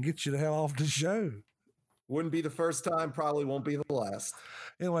hack you and get you the hell off the show. Wouldn't be the first time, probably won't be the last.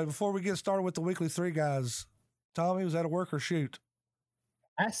 Anyway, before we get started with the weekly 3, guys, Tommy, was that a work or shoot?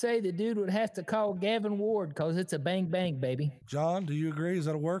 I say the dude would have to call Gavin Ward because it's a bang bang, baby. John, do you agree? Is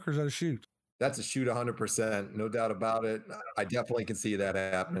that a work or is that a shoot? That's a shoot 100%. No doubt about it. I definitely can see that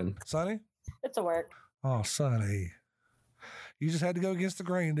happening. Sonny? It's a work. Oh, Sonny. You just had to go against the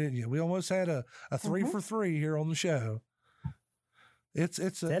grain, didn't you? We almost had a 3 for 3 here on the show. It's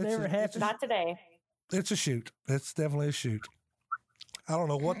Not today. It's a shoot. It's definitely a shoot. I don't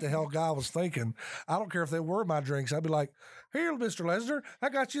know what the hell guy was thinking. I don't care if they were my drinks. I'd be like, here, Mr. Lesnar, I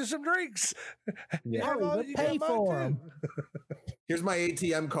got you some drinks. Yeah, we'll pay for them. Here's my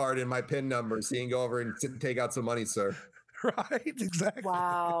ATM card and my PIN number so you can go over and take out some money, sir. Right, exactly.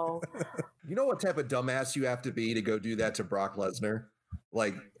 Wow. You know what type of dumbass you have to be to go do that to Brock Lesnar?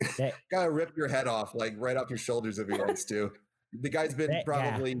 Like, gotta rip your head off, like right off your shoulders if he wants to. The guy's been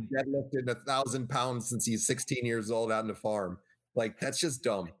probably deadlifting 1,000 pounds since he's 16 years old out in the farm. Like, that's just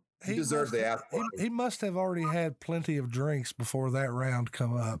dumb. He deserves the ass. He must have already had plenty of drinks before that round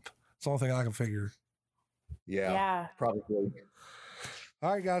come up. It's the only thing I can figure. Yeah, probably.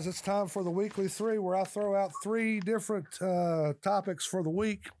 All right, guys, it's time for the weekly 3 where I throw out 3 different topics for the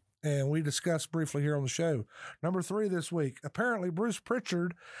week, and we discuss briefly here on the show. Number 3 this week, apparently Bruce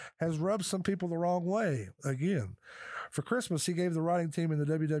Pritchard has rubbed some people the wrong way again. For Christmas, he gave the writing team in the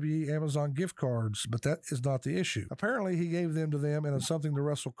WWE Amazon gift cards, but that is not the issue. Apparently, he gave them to them in a Something to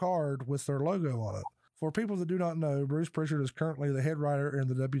Wrestle card with their logo on it. For people that do not know, Bruce Pritchard is currently the head writer in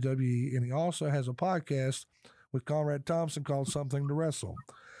the WWE, and he also has a podcast with Conrad Thompson called Something to Wrestle.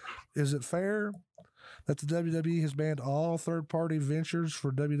 Is it fair that the WWE has banned all third-party ventures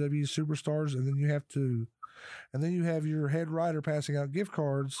for WWE superstars, and then you have your head writer passing out gift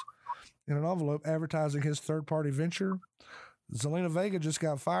cards in an envelope advertising his third-party venture? Zelina Vega just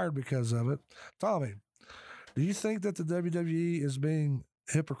got fired because of it. Tommy, do you think that the WWE is being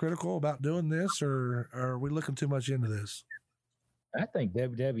hypocritical about doing this, or are we looking too much into this? I think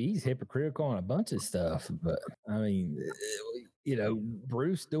WWE's hypocritical on a bunch of stuff, but I mean,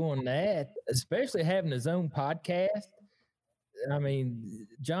 Bruce doing that, especially having his own podcast. I mean,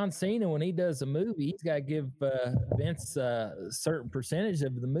 John Cena, when he does a movie, he's got to give Vince a certain percentage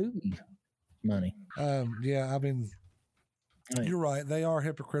of the movie money. Yeah, I mean, you're right. They are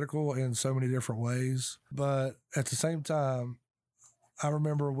hypocritical in so many different ways, but at the same time, I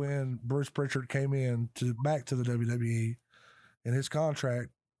remember when Bruce Pritchard came back to the WWE. In his contract,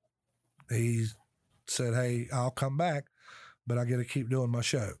 he said, hey, I'll come back, but I get to keep doing my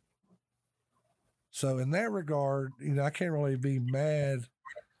show. So in that regard, I can't really be mad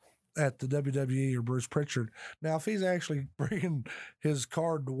at the WWE or Bruce Pritchard. Now, if he's actually bringing his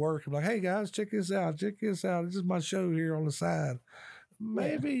card to work and like, hey, guys, check this out. This is my show here on the side.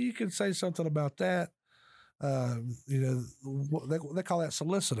 Maybe you could say something about that. They call that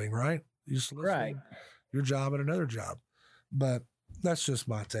soliciting, right? You solicit your job at another job. But that's just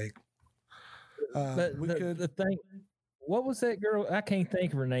my take. But the thing, what was that girl? I can't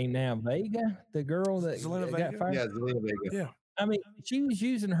think of her name now. Vega, the girl that got fired. Yeah, Zelina Vega. Yeah. I mean, she was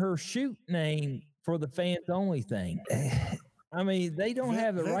using her shoot name for the fans only thing. I mean, they don't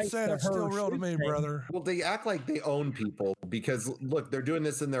have the right to her. It's still real to me, brother. Well, they act like they own people because, look, they're doing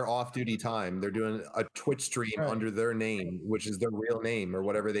this in their off-duty time. They're doing a Twitch stream under their name, which is their real name or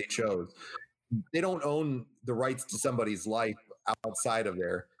whatever they chose. They don't own the rights to somebody's life outside of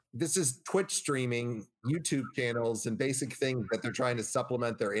there. this is Twitch streaming, YouTube channels, and basic things that they're trying to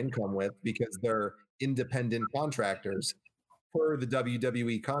supplement their income with because they're independent contractors per the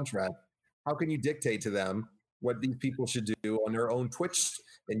WWE contract. How can you dictate to them what these people should do on their own Twitch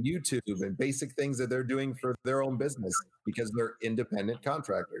and YouTube and basic things that they're doing for their own business because they're independent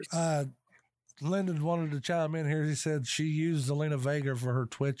contractors? Lyndon wanted to chime in here. He said she used Zelina Vega for her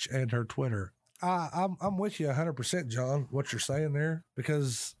Twitch and her Twitter. I'm with you 100%, John, what you're saying there,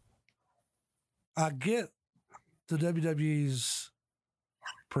 because I get the WWE's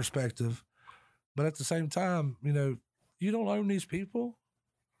perspective, but at the same time, you know, you don't own these people.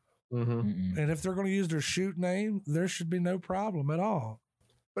 Mm-hmm. And if they're going to use their shoot name, there should be no problem at all.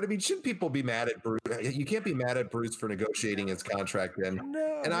 But I mean, shouldn't people be mad at Bruce? You can't be mad at Bruce for negotiating his contract then.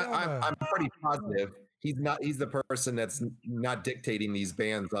 No, and I'm pretty positive he's not. He's the person that's not dictating these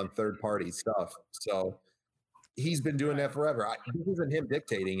bans on third-party stuff. So he's been doing that forever. This isn't him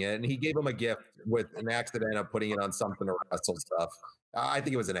dictating it, and he gave him a gift with an accident of putting it on something to wrestle stuff. I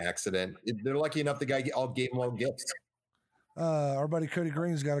think it was an accident. They're lucky enough the guy all gave them all gifts. Our buddy Cody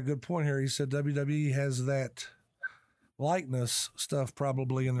Green's got a good point here. He said WWE has that likeness stuff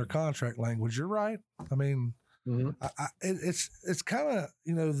probably in their contract language. You're right. I mean, it's kind of,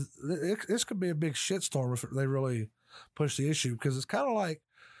 you know, this could be a big shitstorm if they really push the issue, because it's kind of like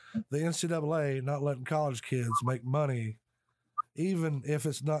the NCAA not letting college kids make money, even if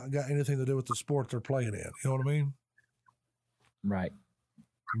it's not got anything to do with the sport they're playing in. You know what I mean? Right.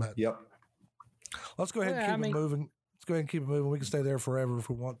 But yep. Let's go ahead and keep it moving. Let's go ahead and keep it moving. We can stay there forever if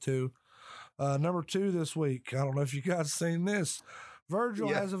we want to. Number 2 this week. I don't know if you guys seen this. Virgil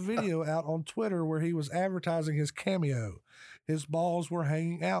has a video out on Twitter where he was advertising his cameo. His balls were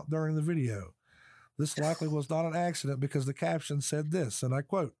hanging out during the video. This likely was not an accident because the caption said this, and I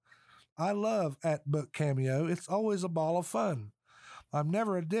quote, "I love @book cameo. It's always a ball of fun. I'm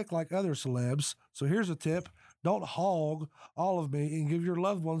never a dick like other celebs, so here's a tip. Don't hog all of me and give your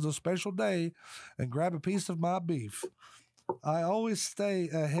loved ones a special day and grab a piece of my beef. I always stay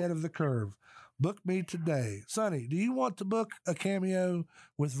ahead of the curve. Book me today." Sonny, do you want to book a cameo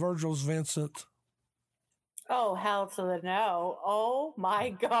with Virgil's Vincent? Oh, hell to the no. Oh my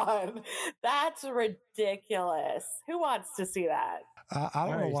God. That's ridiculous. Who wants to see that? I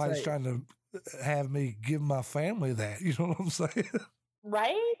don't know why he's trying to have me give my family that. You know what I'm saying?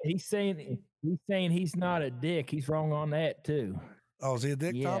 Right? He's saying he's not a dick. He's wrong on that too. Oh, is he a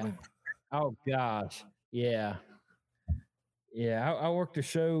dick, Tommy? Oh gosh. Yeah. Yeah, I worked a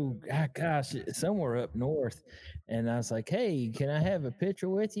show, somewhere up north, and I was like, "Hey, can I have a picture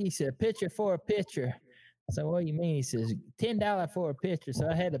with you?" He said, "Picture for a picture." I said, "What do you mean?" He says, $10 for a picture. So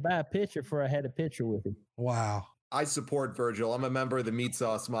I had to buy a picture before I had a picture with him. Wow. I support Virgil. I'm a member of the Meat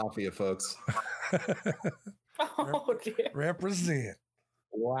Sauce Mafia, folks. Oh, dear. Represent.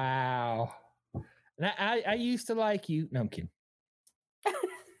 Wow. And I used to like you. No, I'm kidding.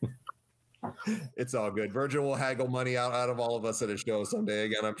 It's all good. Virgil will haggle money out of all of us at a show someday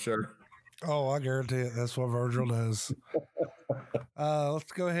again, I'm sure. Oh, I guarantee it. That's what Virgil does.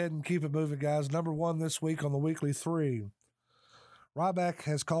 Let's go ahead and keep it moving, guys. Number 1 this week on the Weekly 3. Ryback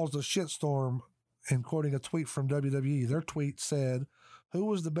has caused a shitstorm in quoting a tweet from WWE. Their tweet said, "Who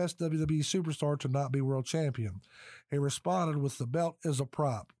was the best WWE superstar to not be world champion?" He responded with, "The belt is a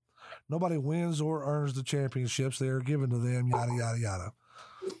prop. Nobody wins or earns the championships. They are given to them, yada, yada, yada."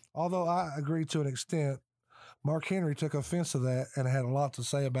 Although I agree to an extent, Mark Henry took offense to that and had a lot to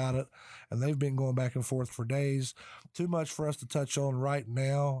say about it, and they've been going back and forth for days. Too much for us to touch on right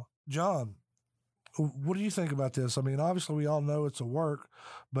now. John, what do you think about this? I mean, obviously we all know it's a work,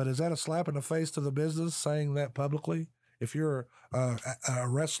 but is that a slap in the face to the business saying that publicly if you're a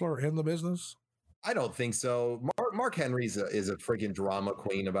wrestler in the business? I don't think so. Mark Henry is a freaking drama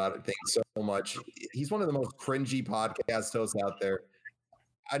queen about it, things so much. He's one of the most cringy podcast hosts out there.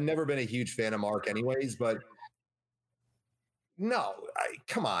 I've never been a huge fan of Mark anyways, but no,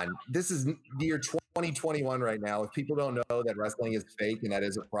 come on. This is the year 2021 right now. If people don't know that wrestling is fake and that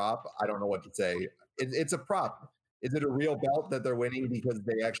is a prop, I don't know what to say. It's a prop. Is it a real belt that they're winning because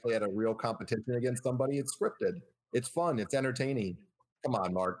they actually had a real competition against somebody? It's scripted. It's fun. It's entertaining. Come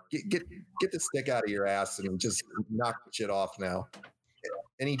on, Mark. Get the stick out of your ass and just knock the shit off now.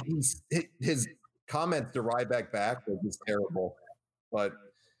 And his comments to Ryback back were just terrible. But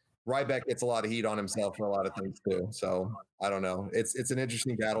Ryback gets a lot of heat on himself for a lot of things too. So I don't know. It's an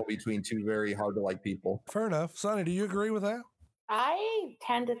interesting battle between two very hard to like people. Fair enough. Sonny, do you agree with that? I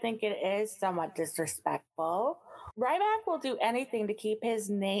tend to think it is somewhat disrespectful. Ryback will do anything to keep his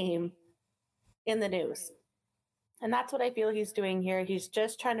name in the news. And that's what I feel he's doing here. He's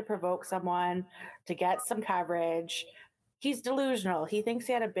just trying to provoke someone to get some coverage. he's delusional. He thinks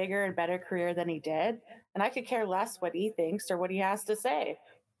he had a bigger and better career than he did. And I could care less what he thinks or what he has to say.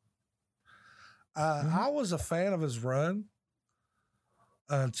 I was a fan of his run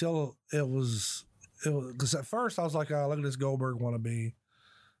until it was because at first I was like, oh, look at this Goldberg wannabe.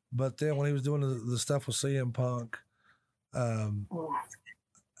 But then when he was doing the stuff with CM Punk, and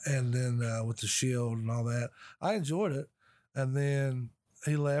then with the Shield and all that, I enjoyed it. And then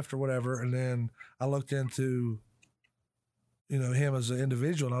he left or whatever. And then I looked into, him as an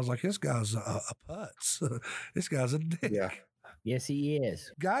individual, and I was like, this guy's a putz. This guy's a dick. Yeah. Yes, he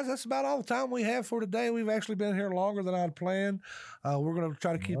is. Guys, that's about all the time we have for today. We've actually been here longer than I'd planned. We're going to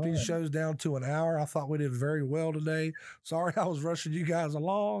try to keep these shows down to an hour. I thought we did very well today. Sorry I was rushing you guys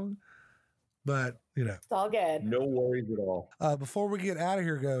along, but, It's all good. No worries at all. Before we get out of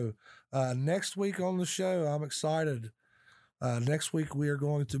here, next week on the show, I'm excited. Next week, we are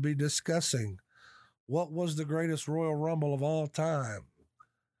going to be discussing what was the greatest Royal Rumble of all time.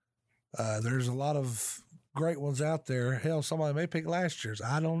 There's a lot of great ones out there. Hell, somebody may pick last year's.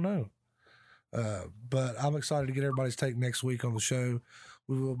 I don't know. But I'm excited to get everybody's take next week on the show.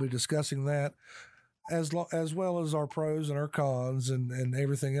 We will be discussing that as well as our pros and our cons and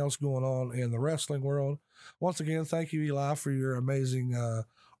everything else going on in the wrestling world. Once again, thank you, Eli, for your amazing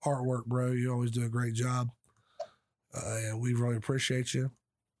artwork, bro. You always do a great job. And we really appreciate you.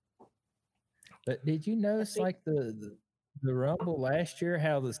 But did you notice, like, the Rumble last year,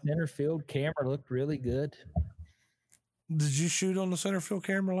 how the center field camera looked really good? Did you shoot on the center field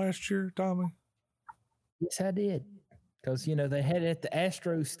camera last year, Tommy? Yes, I did. Because, they had it at the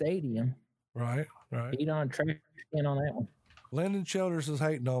Astro Stadium. Right. Beat on track in on that one. Lyndon Childers is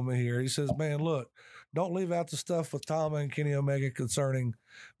hating on me here. He says, man, look, don't leave out the stuff with Tama and Kenny Omega concerning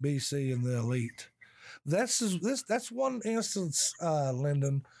BC and the Elite. That's one instance,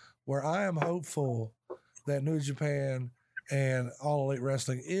 Lyndon, where I am hopeful that New Japan and All Elite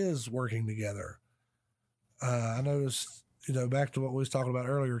Wrestling is working together. I noticed, back to what we was talking about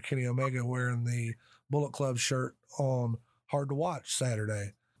earlier, Kenny Omega wearing the Bullet Club shirt on Hard to Watch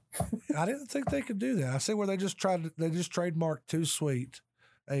Saturday. I didn't think they could do that. I see where they just trademarked Too Sweet.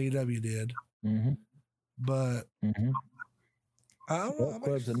 AEW did. Mm-hmm. But I don't know. Bullet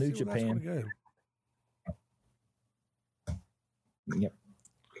Club's a New Japan. Yep.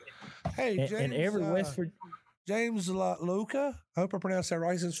 Hey, James, and every Westford. James Luca, I hope I pronounced that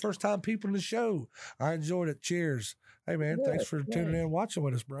right. It's his first time peeping the show. I enjoyed it. Cheers. Hey, man, thanks for tuning in and watching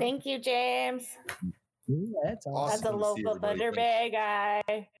with us, bro. Thank you, James. Yeah, that's awesome. That's a local Thunder Bay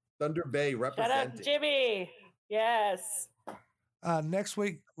guy. Thunder Bay representing. Shut up, Jimmy. Yes. Next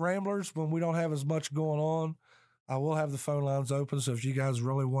week, Ramblers, when we don't have as much going on, I will have the phone lines open. So if you guys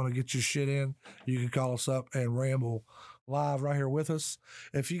really want to get your shit in, you can call us up and ramble live right here with us.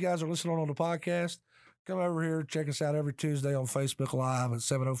 If you guys are listening on the podcast, come over here, check us out every Tuesday on Facebook Live at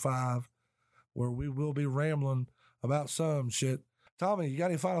 7:05, where we will be rambling about some shit. Tommy, you got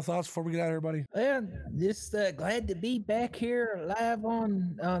any final thoughts before we get out of here, buddy? Well, just glad to be back here live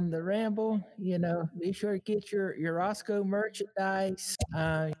on the Ramble. Be sure to get your Roscoe merchandise,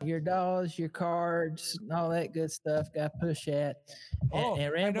 your dolls, your cards, and all that good stuff. Got push at.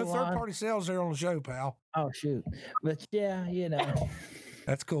 And Ramble no third-party sales there on the show, pal. Oh, shoot. But, yeah,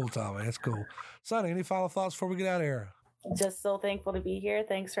 That's cool, Tommy. That's cool. Sonny, any final thoughts before we get out of here? Just so thankful to be here.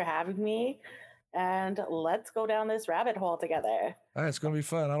 Thanks for having me. And let's go down this rabbit hole together. All right, it's going to be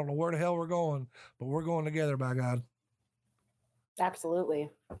fun. I don't know where the hell we're going, but we're going together, by God. Absolutely.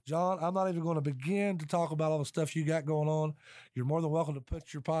 John, I'm not even going to begin to talk about all the stuff you got going on. You're more than welcome to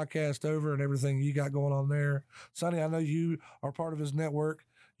put your podcast over and everything you got going on there. Sonny, I know you are part of his network.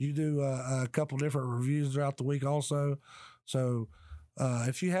 You do a couple different reviews throughout the week also. So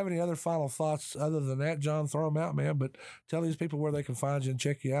if you have any other final thoughts other than that, John, throw them out, man. But tell these people where they can find you and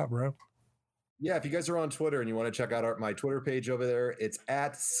check you out, bro. Yeah, if you guys are on Twitter and you want to check out my Twitter page over there, it's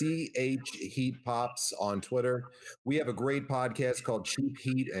at CH Heat Pops on Twitter. We have a great podcast called Cheap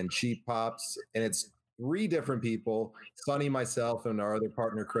Heat and Cheap Pops, and it's 3 different people, Sonny, myself, and our other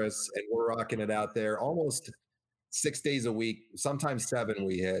partner, Chris, and we're rocking it out there almost 6 days a week, sometimes 7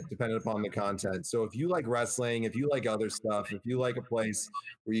 we hit, depending upon the content. So if you like wrestling, if you like other stuff, if you like a place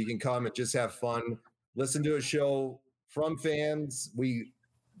where you can come and just have fun, listen to a show from fans,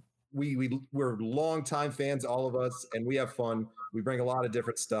 we're longtime fans, all of us, and we have fun. We bring a lot of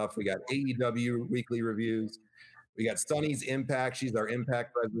different stuff. We got AEW weekly reviews. We got Sonny's Impact. She's our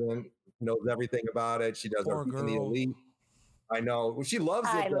Impact president, knows everything about it. She does our Week in the Elite. I know. Well, she loves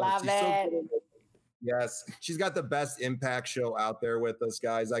it. I love it. So yes, she's got the best Impact show out there with us,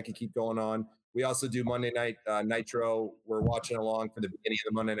 guys. I could keep going on. We also do Monday Night Nitro. We're watching along from the beginning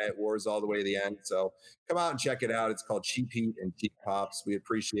of the Monday Night Wars all the way to the end. So come out and check it out. It's called Cheap Heat and Cheap Pops. We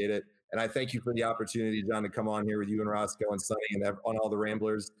appreciate it. And I thank you for the opportunity, John, to come on here with you and Roscoe and Sonny and on all the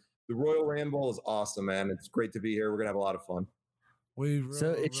Ramblers. The Royal Ramble is awesome, man. It's great to be here. We're going to have a lot of fun.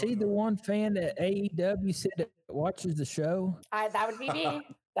 So is she the one fan that AEW said that watches the show? That would be me.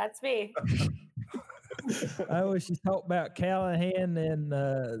 That's me. I always just talk about Callahan and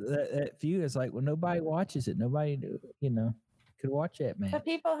that feud. It's like, well, nobody watches it. Nobody, could watch that, man. The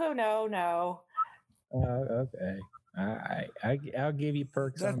people who know. Okay. All right. I'll give you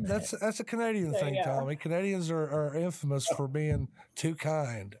perks on that. That's a Canadian thing, Tommy. Canadians are infamous for being too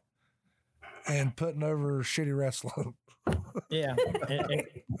kind and putting over shitty wrestling. Yeah.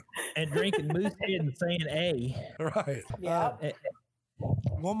 And drinking Moosehead and saying A. Right. Yeah.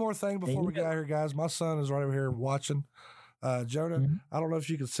 One more thing before we get out here, guys. My son is right over here watching. Jonah, I don't know if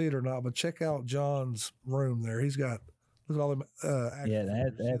you can see it or not, but check out John's room there. He's got, look at all them.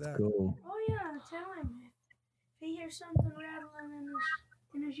 That's cool. Oh, yeah, tell him. If he hears something rattling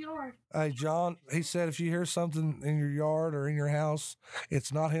in his yard. Hey, John, he said if you hear something in your yard or in your house,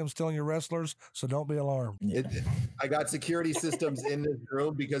 it's not him stealing your wrestlers, so don't be alarmed. I got security systems in this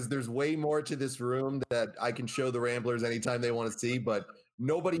room because there's way more to this room that I can show the Ramblers anytime they want to see, but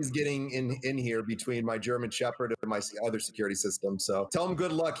nobody's getting in here between my German Shepherd and my other security system. So tell him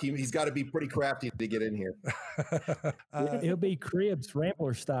good luck. He's got to be pretty crafty to get in here. It'll be Cribs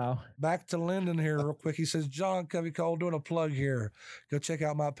Rambler style. Back to Lyndon here real quick. He says, John Covey Cole doing a plug here. Go check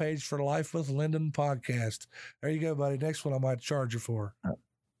out my page for Life with Lyndon podcast. There you go, buddy. Next one I might charge you for.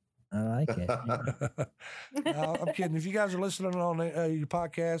 I like it. No, I'm kidding. If you guys are listening on your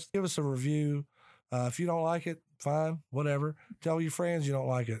podcast, give us a review. If you don't like it, fine, whatever. Tell your friends you don't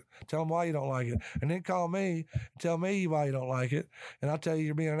like it. Tell them why you don't like it. And then call me and tell me why you don't like it. And I'll tell you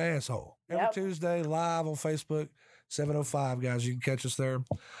you're being an asshole. Every Tuesday, live on Facebook, 7:05, guys. You can catch us there.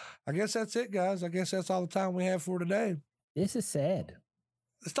 I guess that's it, guys. I guess that's all the time we have for today. This is sad.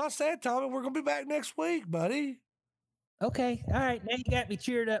 It's not sad, Tommy. We're going to be back next week, buddy. Okay. All right. Now you got me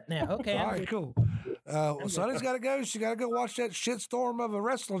cheered up now. Okay. All right, cool. Sonny's got to go. She got to go watch that shitstorm of a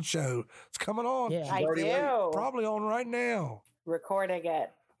wrestling show. It's coming on. Yeah, I do. Probably on right now. Recording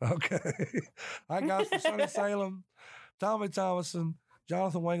it. Okay. All right, guys, for Sonny Salem, Tommy Thomason,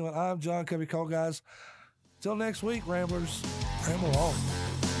 Jonathan Wangland, I'm John Covey Cole, guys. Till next week, Ramblers, ramble on.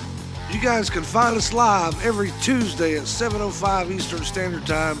 You guys can find us live every Tuesday at 7:05 Eastern Standard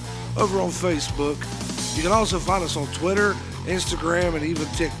Time over on Facebook. You can also find us on Twitter, Instagram, and even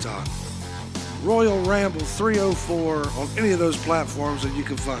TikTok. Royal Ramble 304 on any of those platforms that you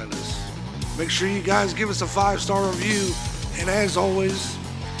can find us. Make sure you guys give us a 5-star review, and as always,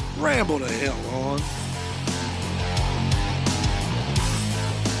 ramble the hell on.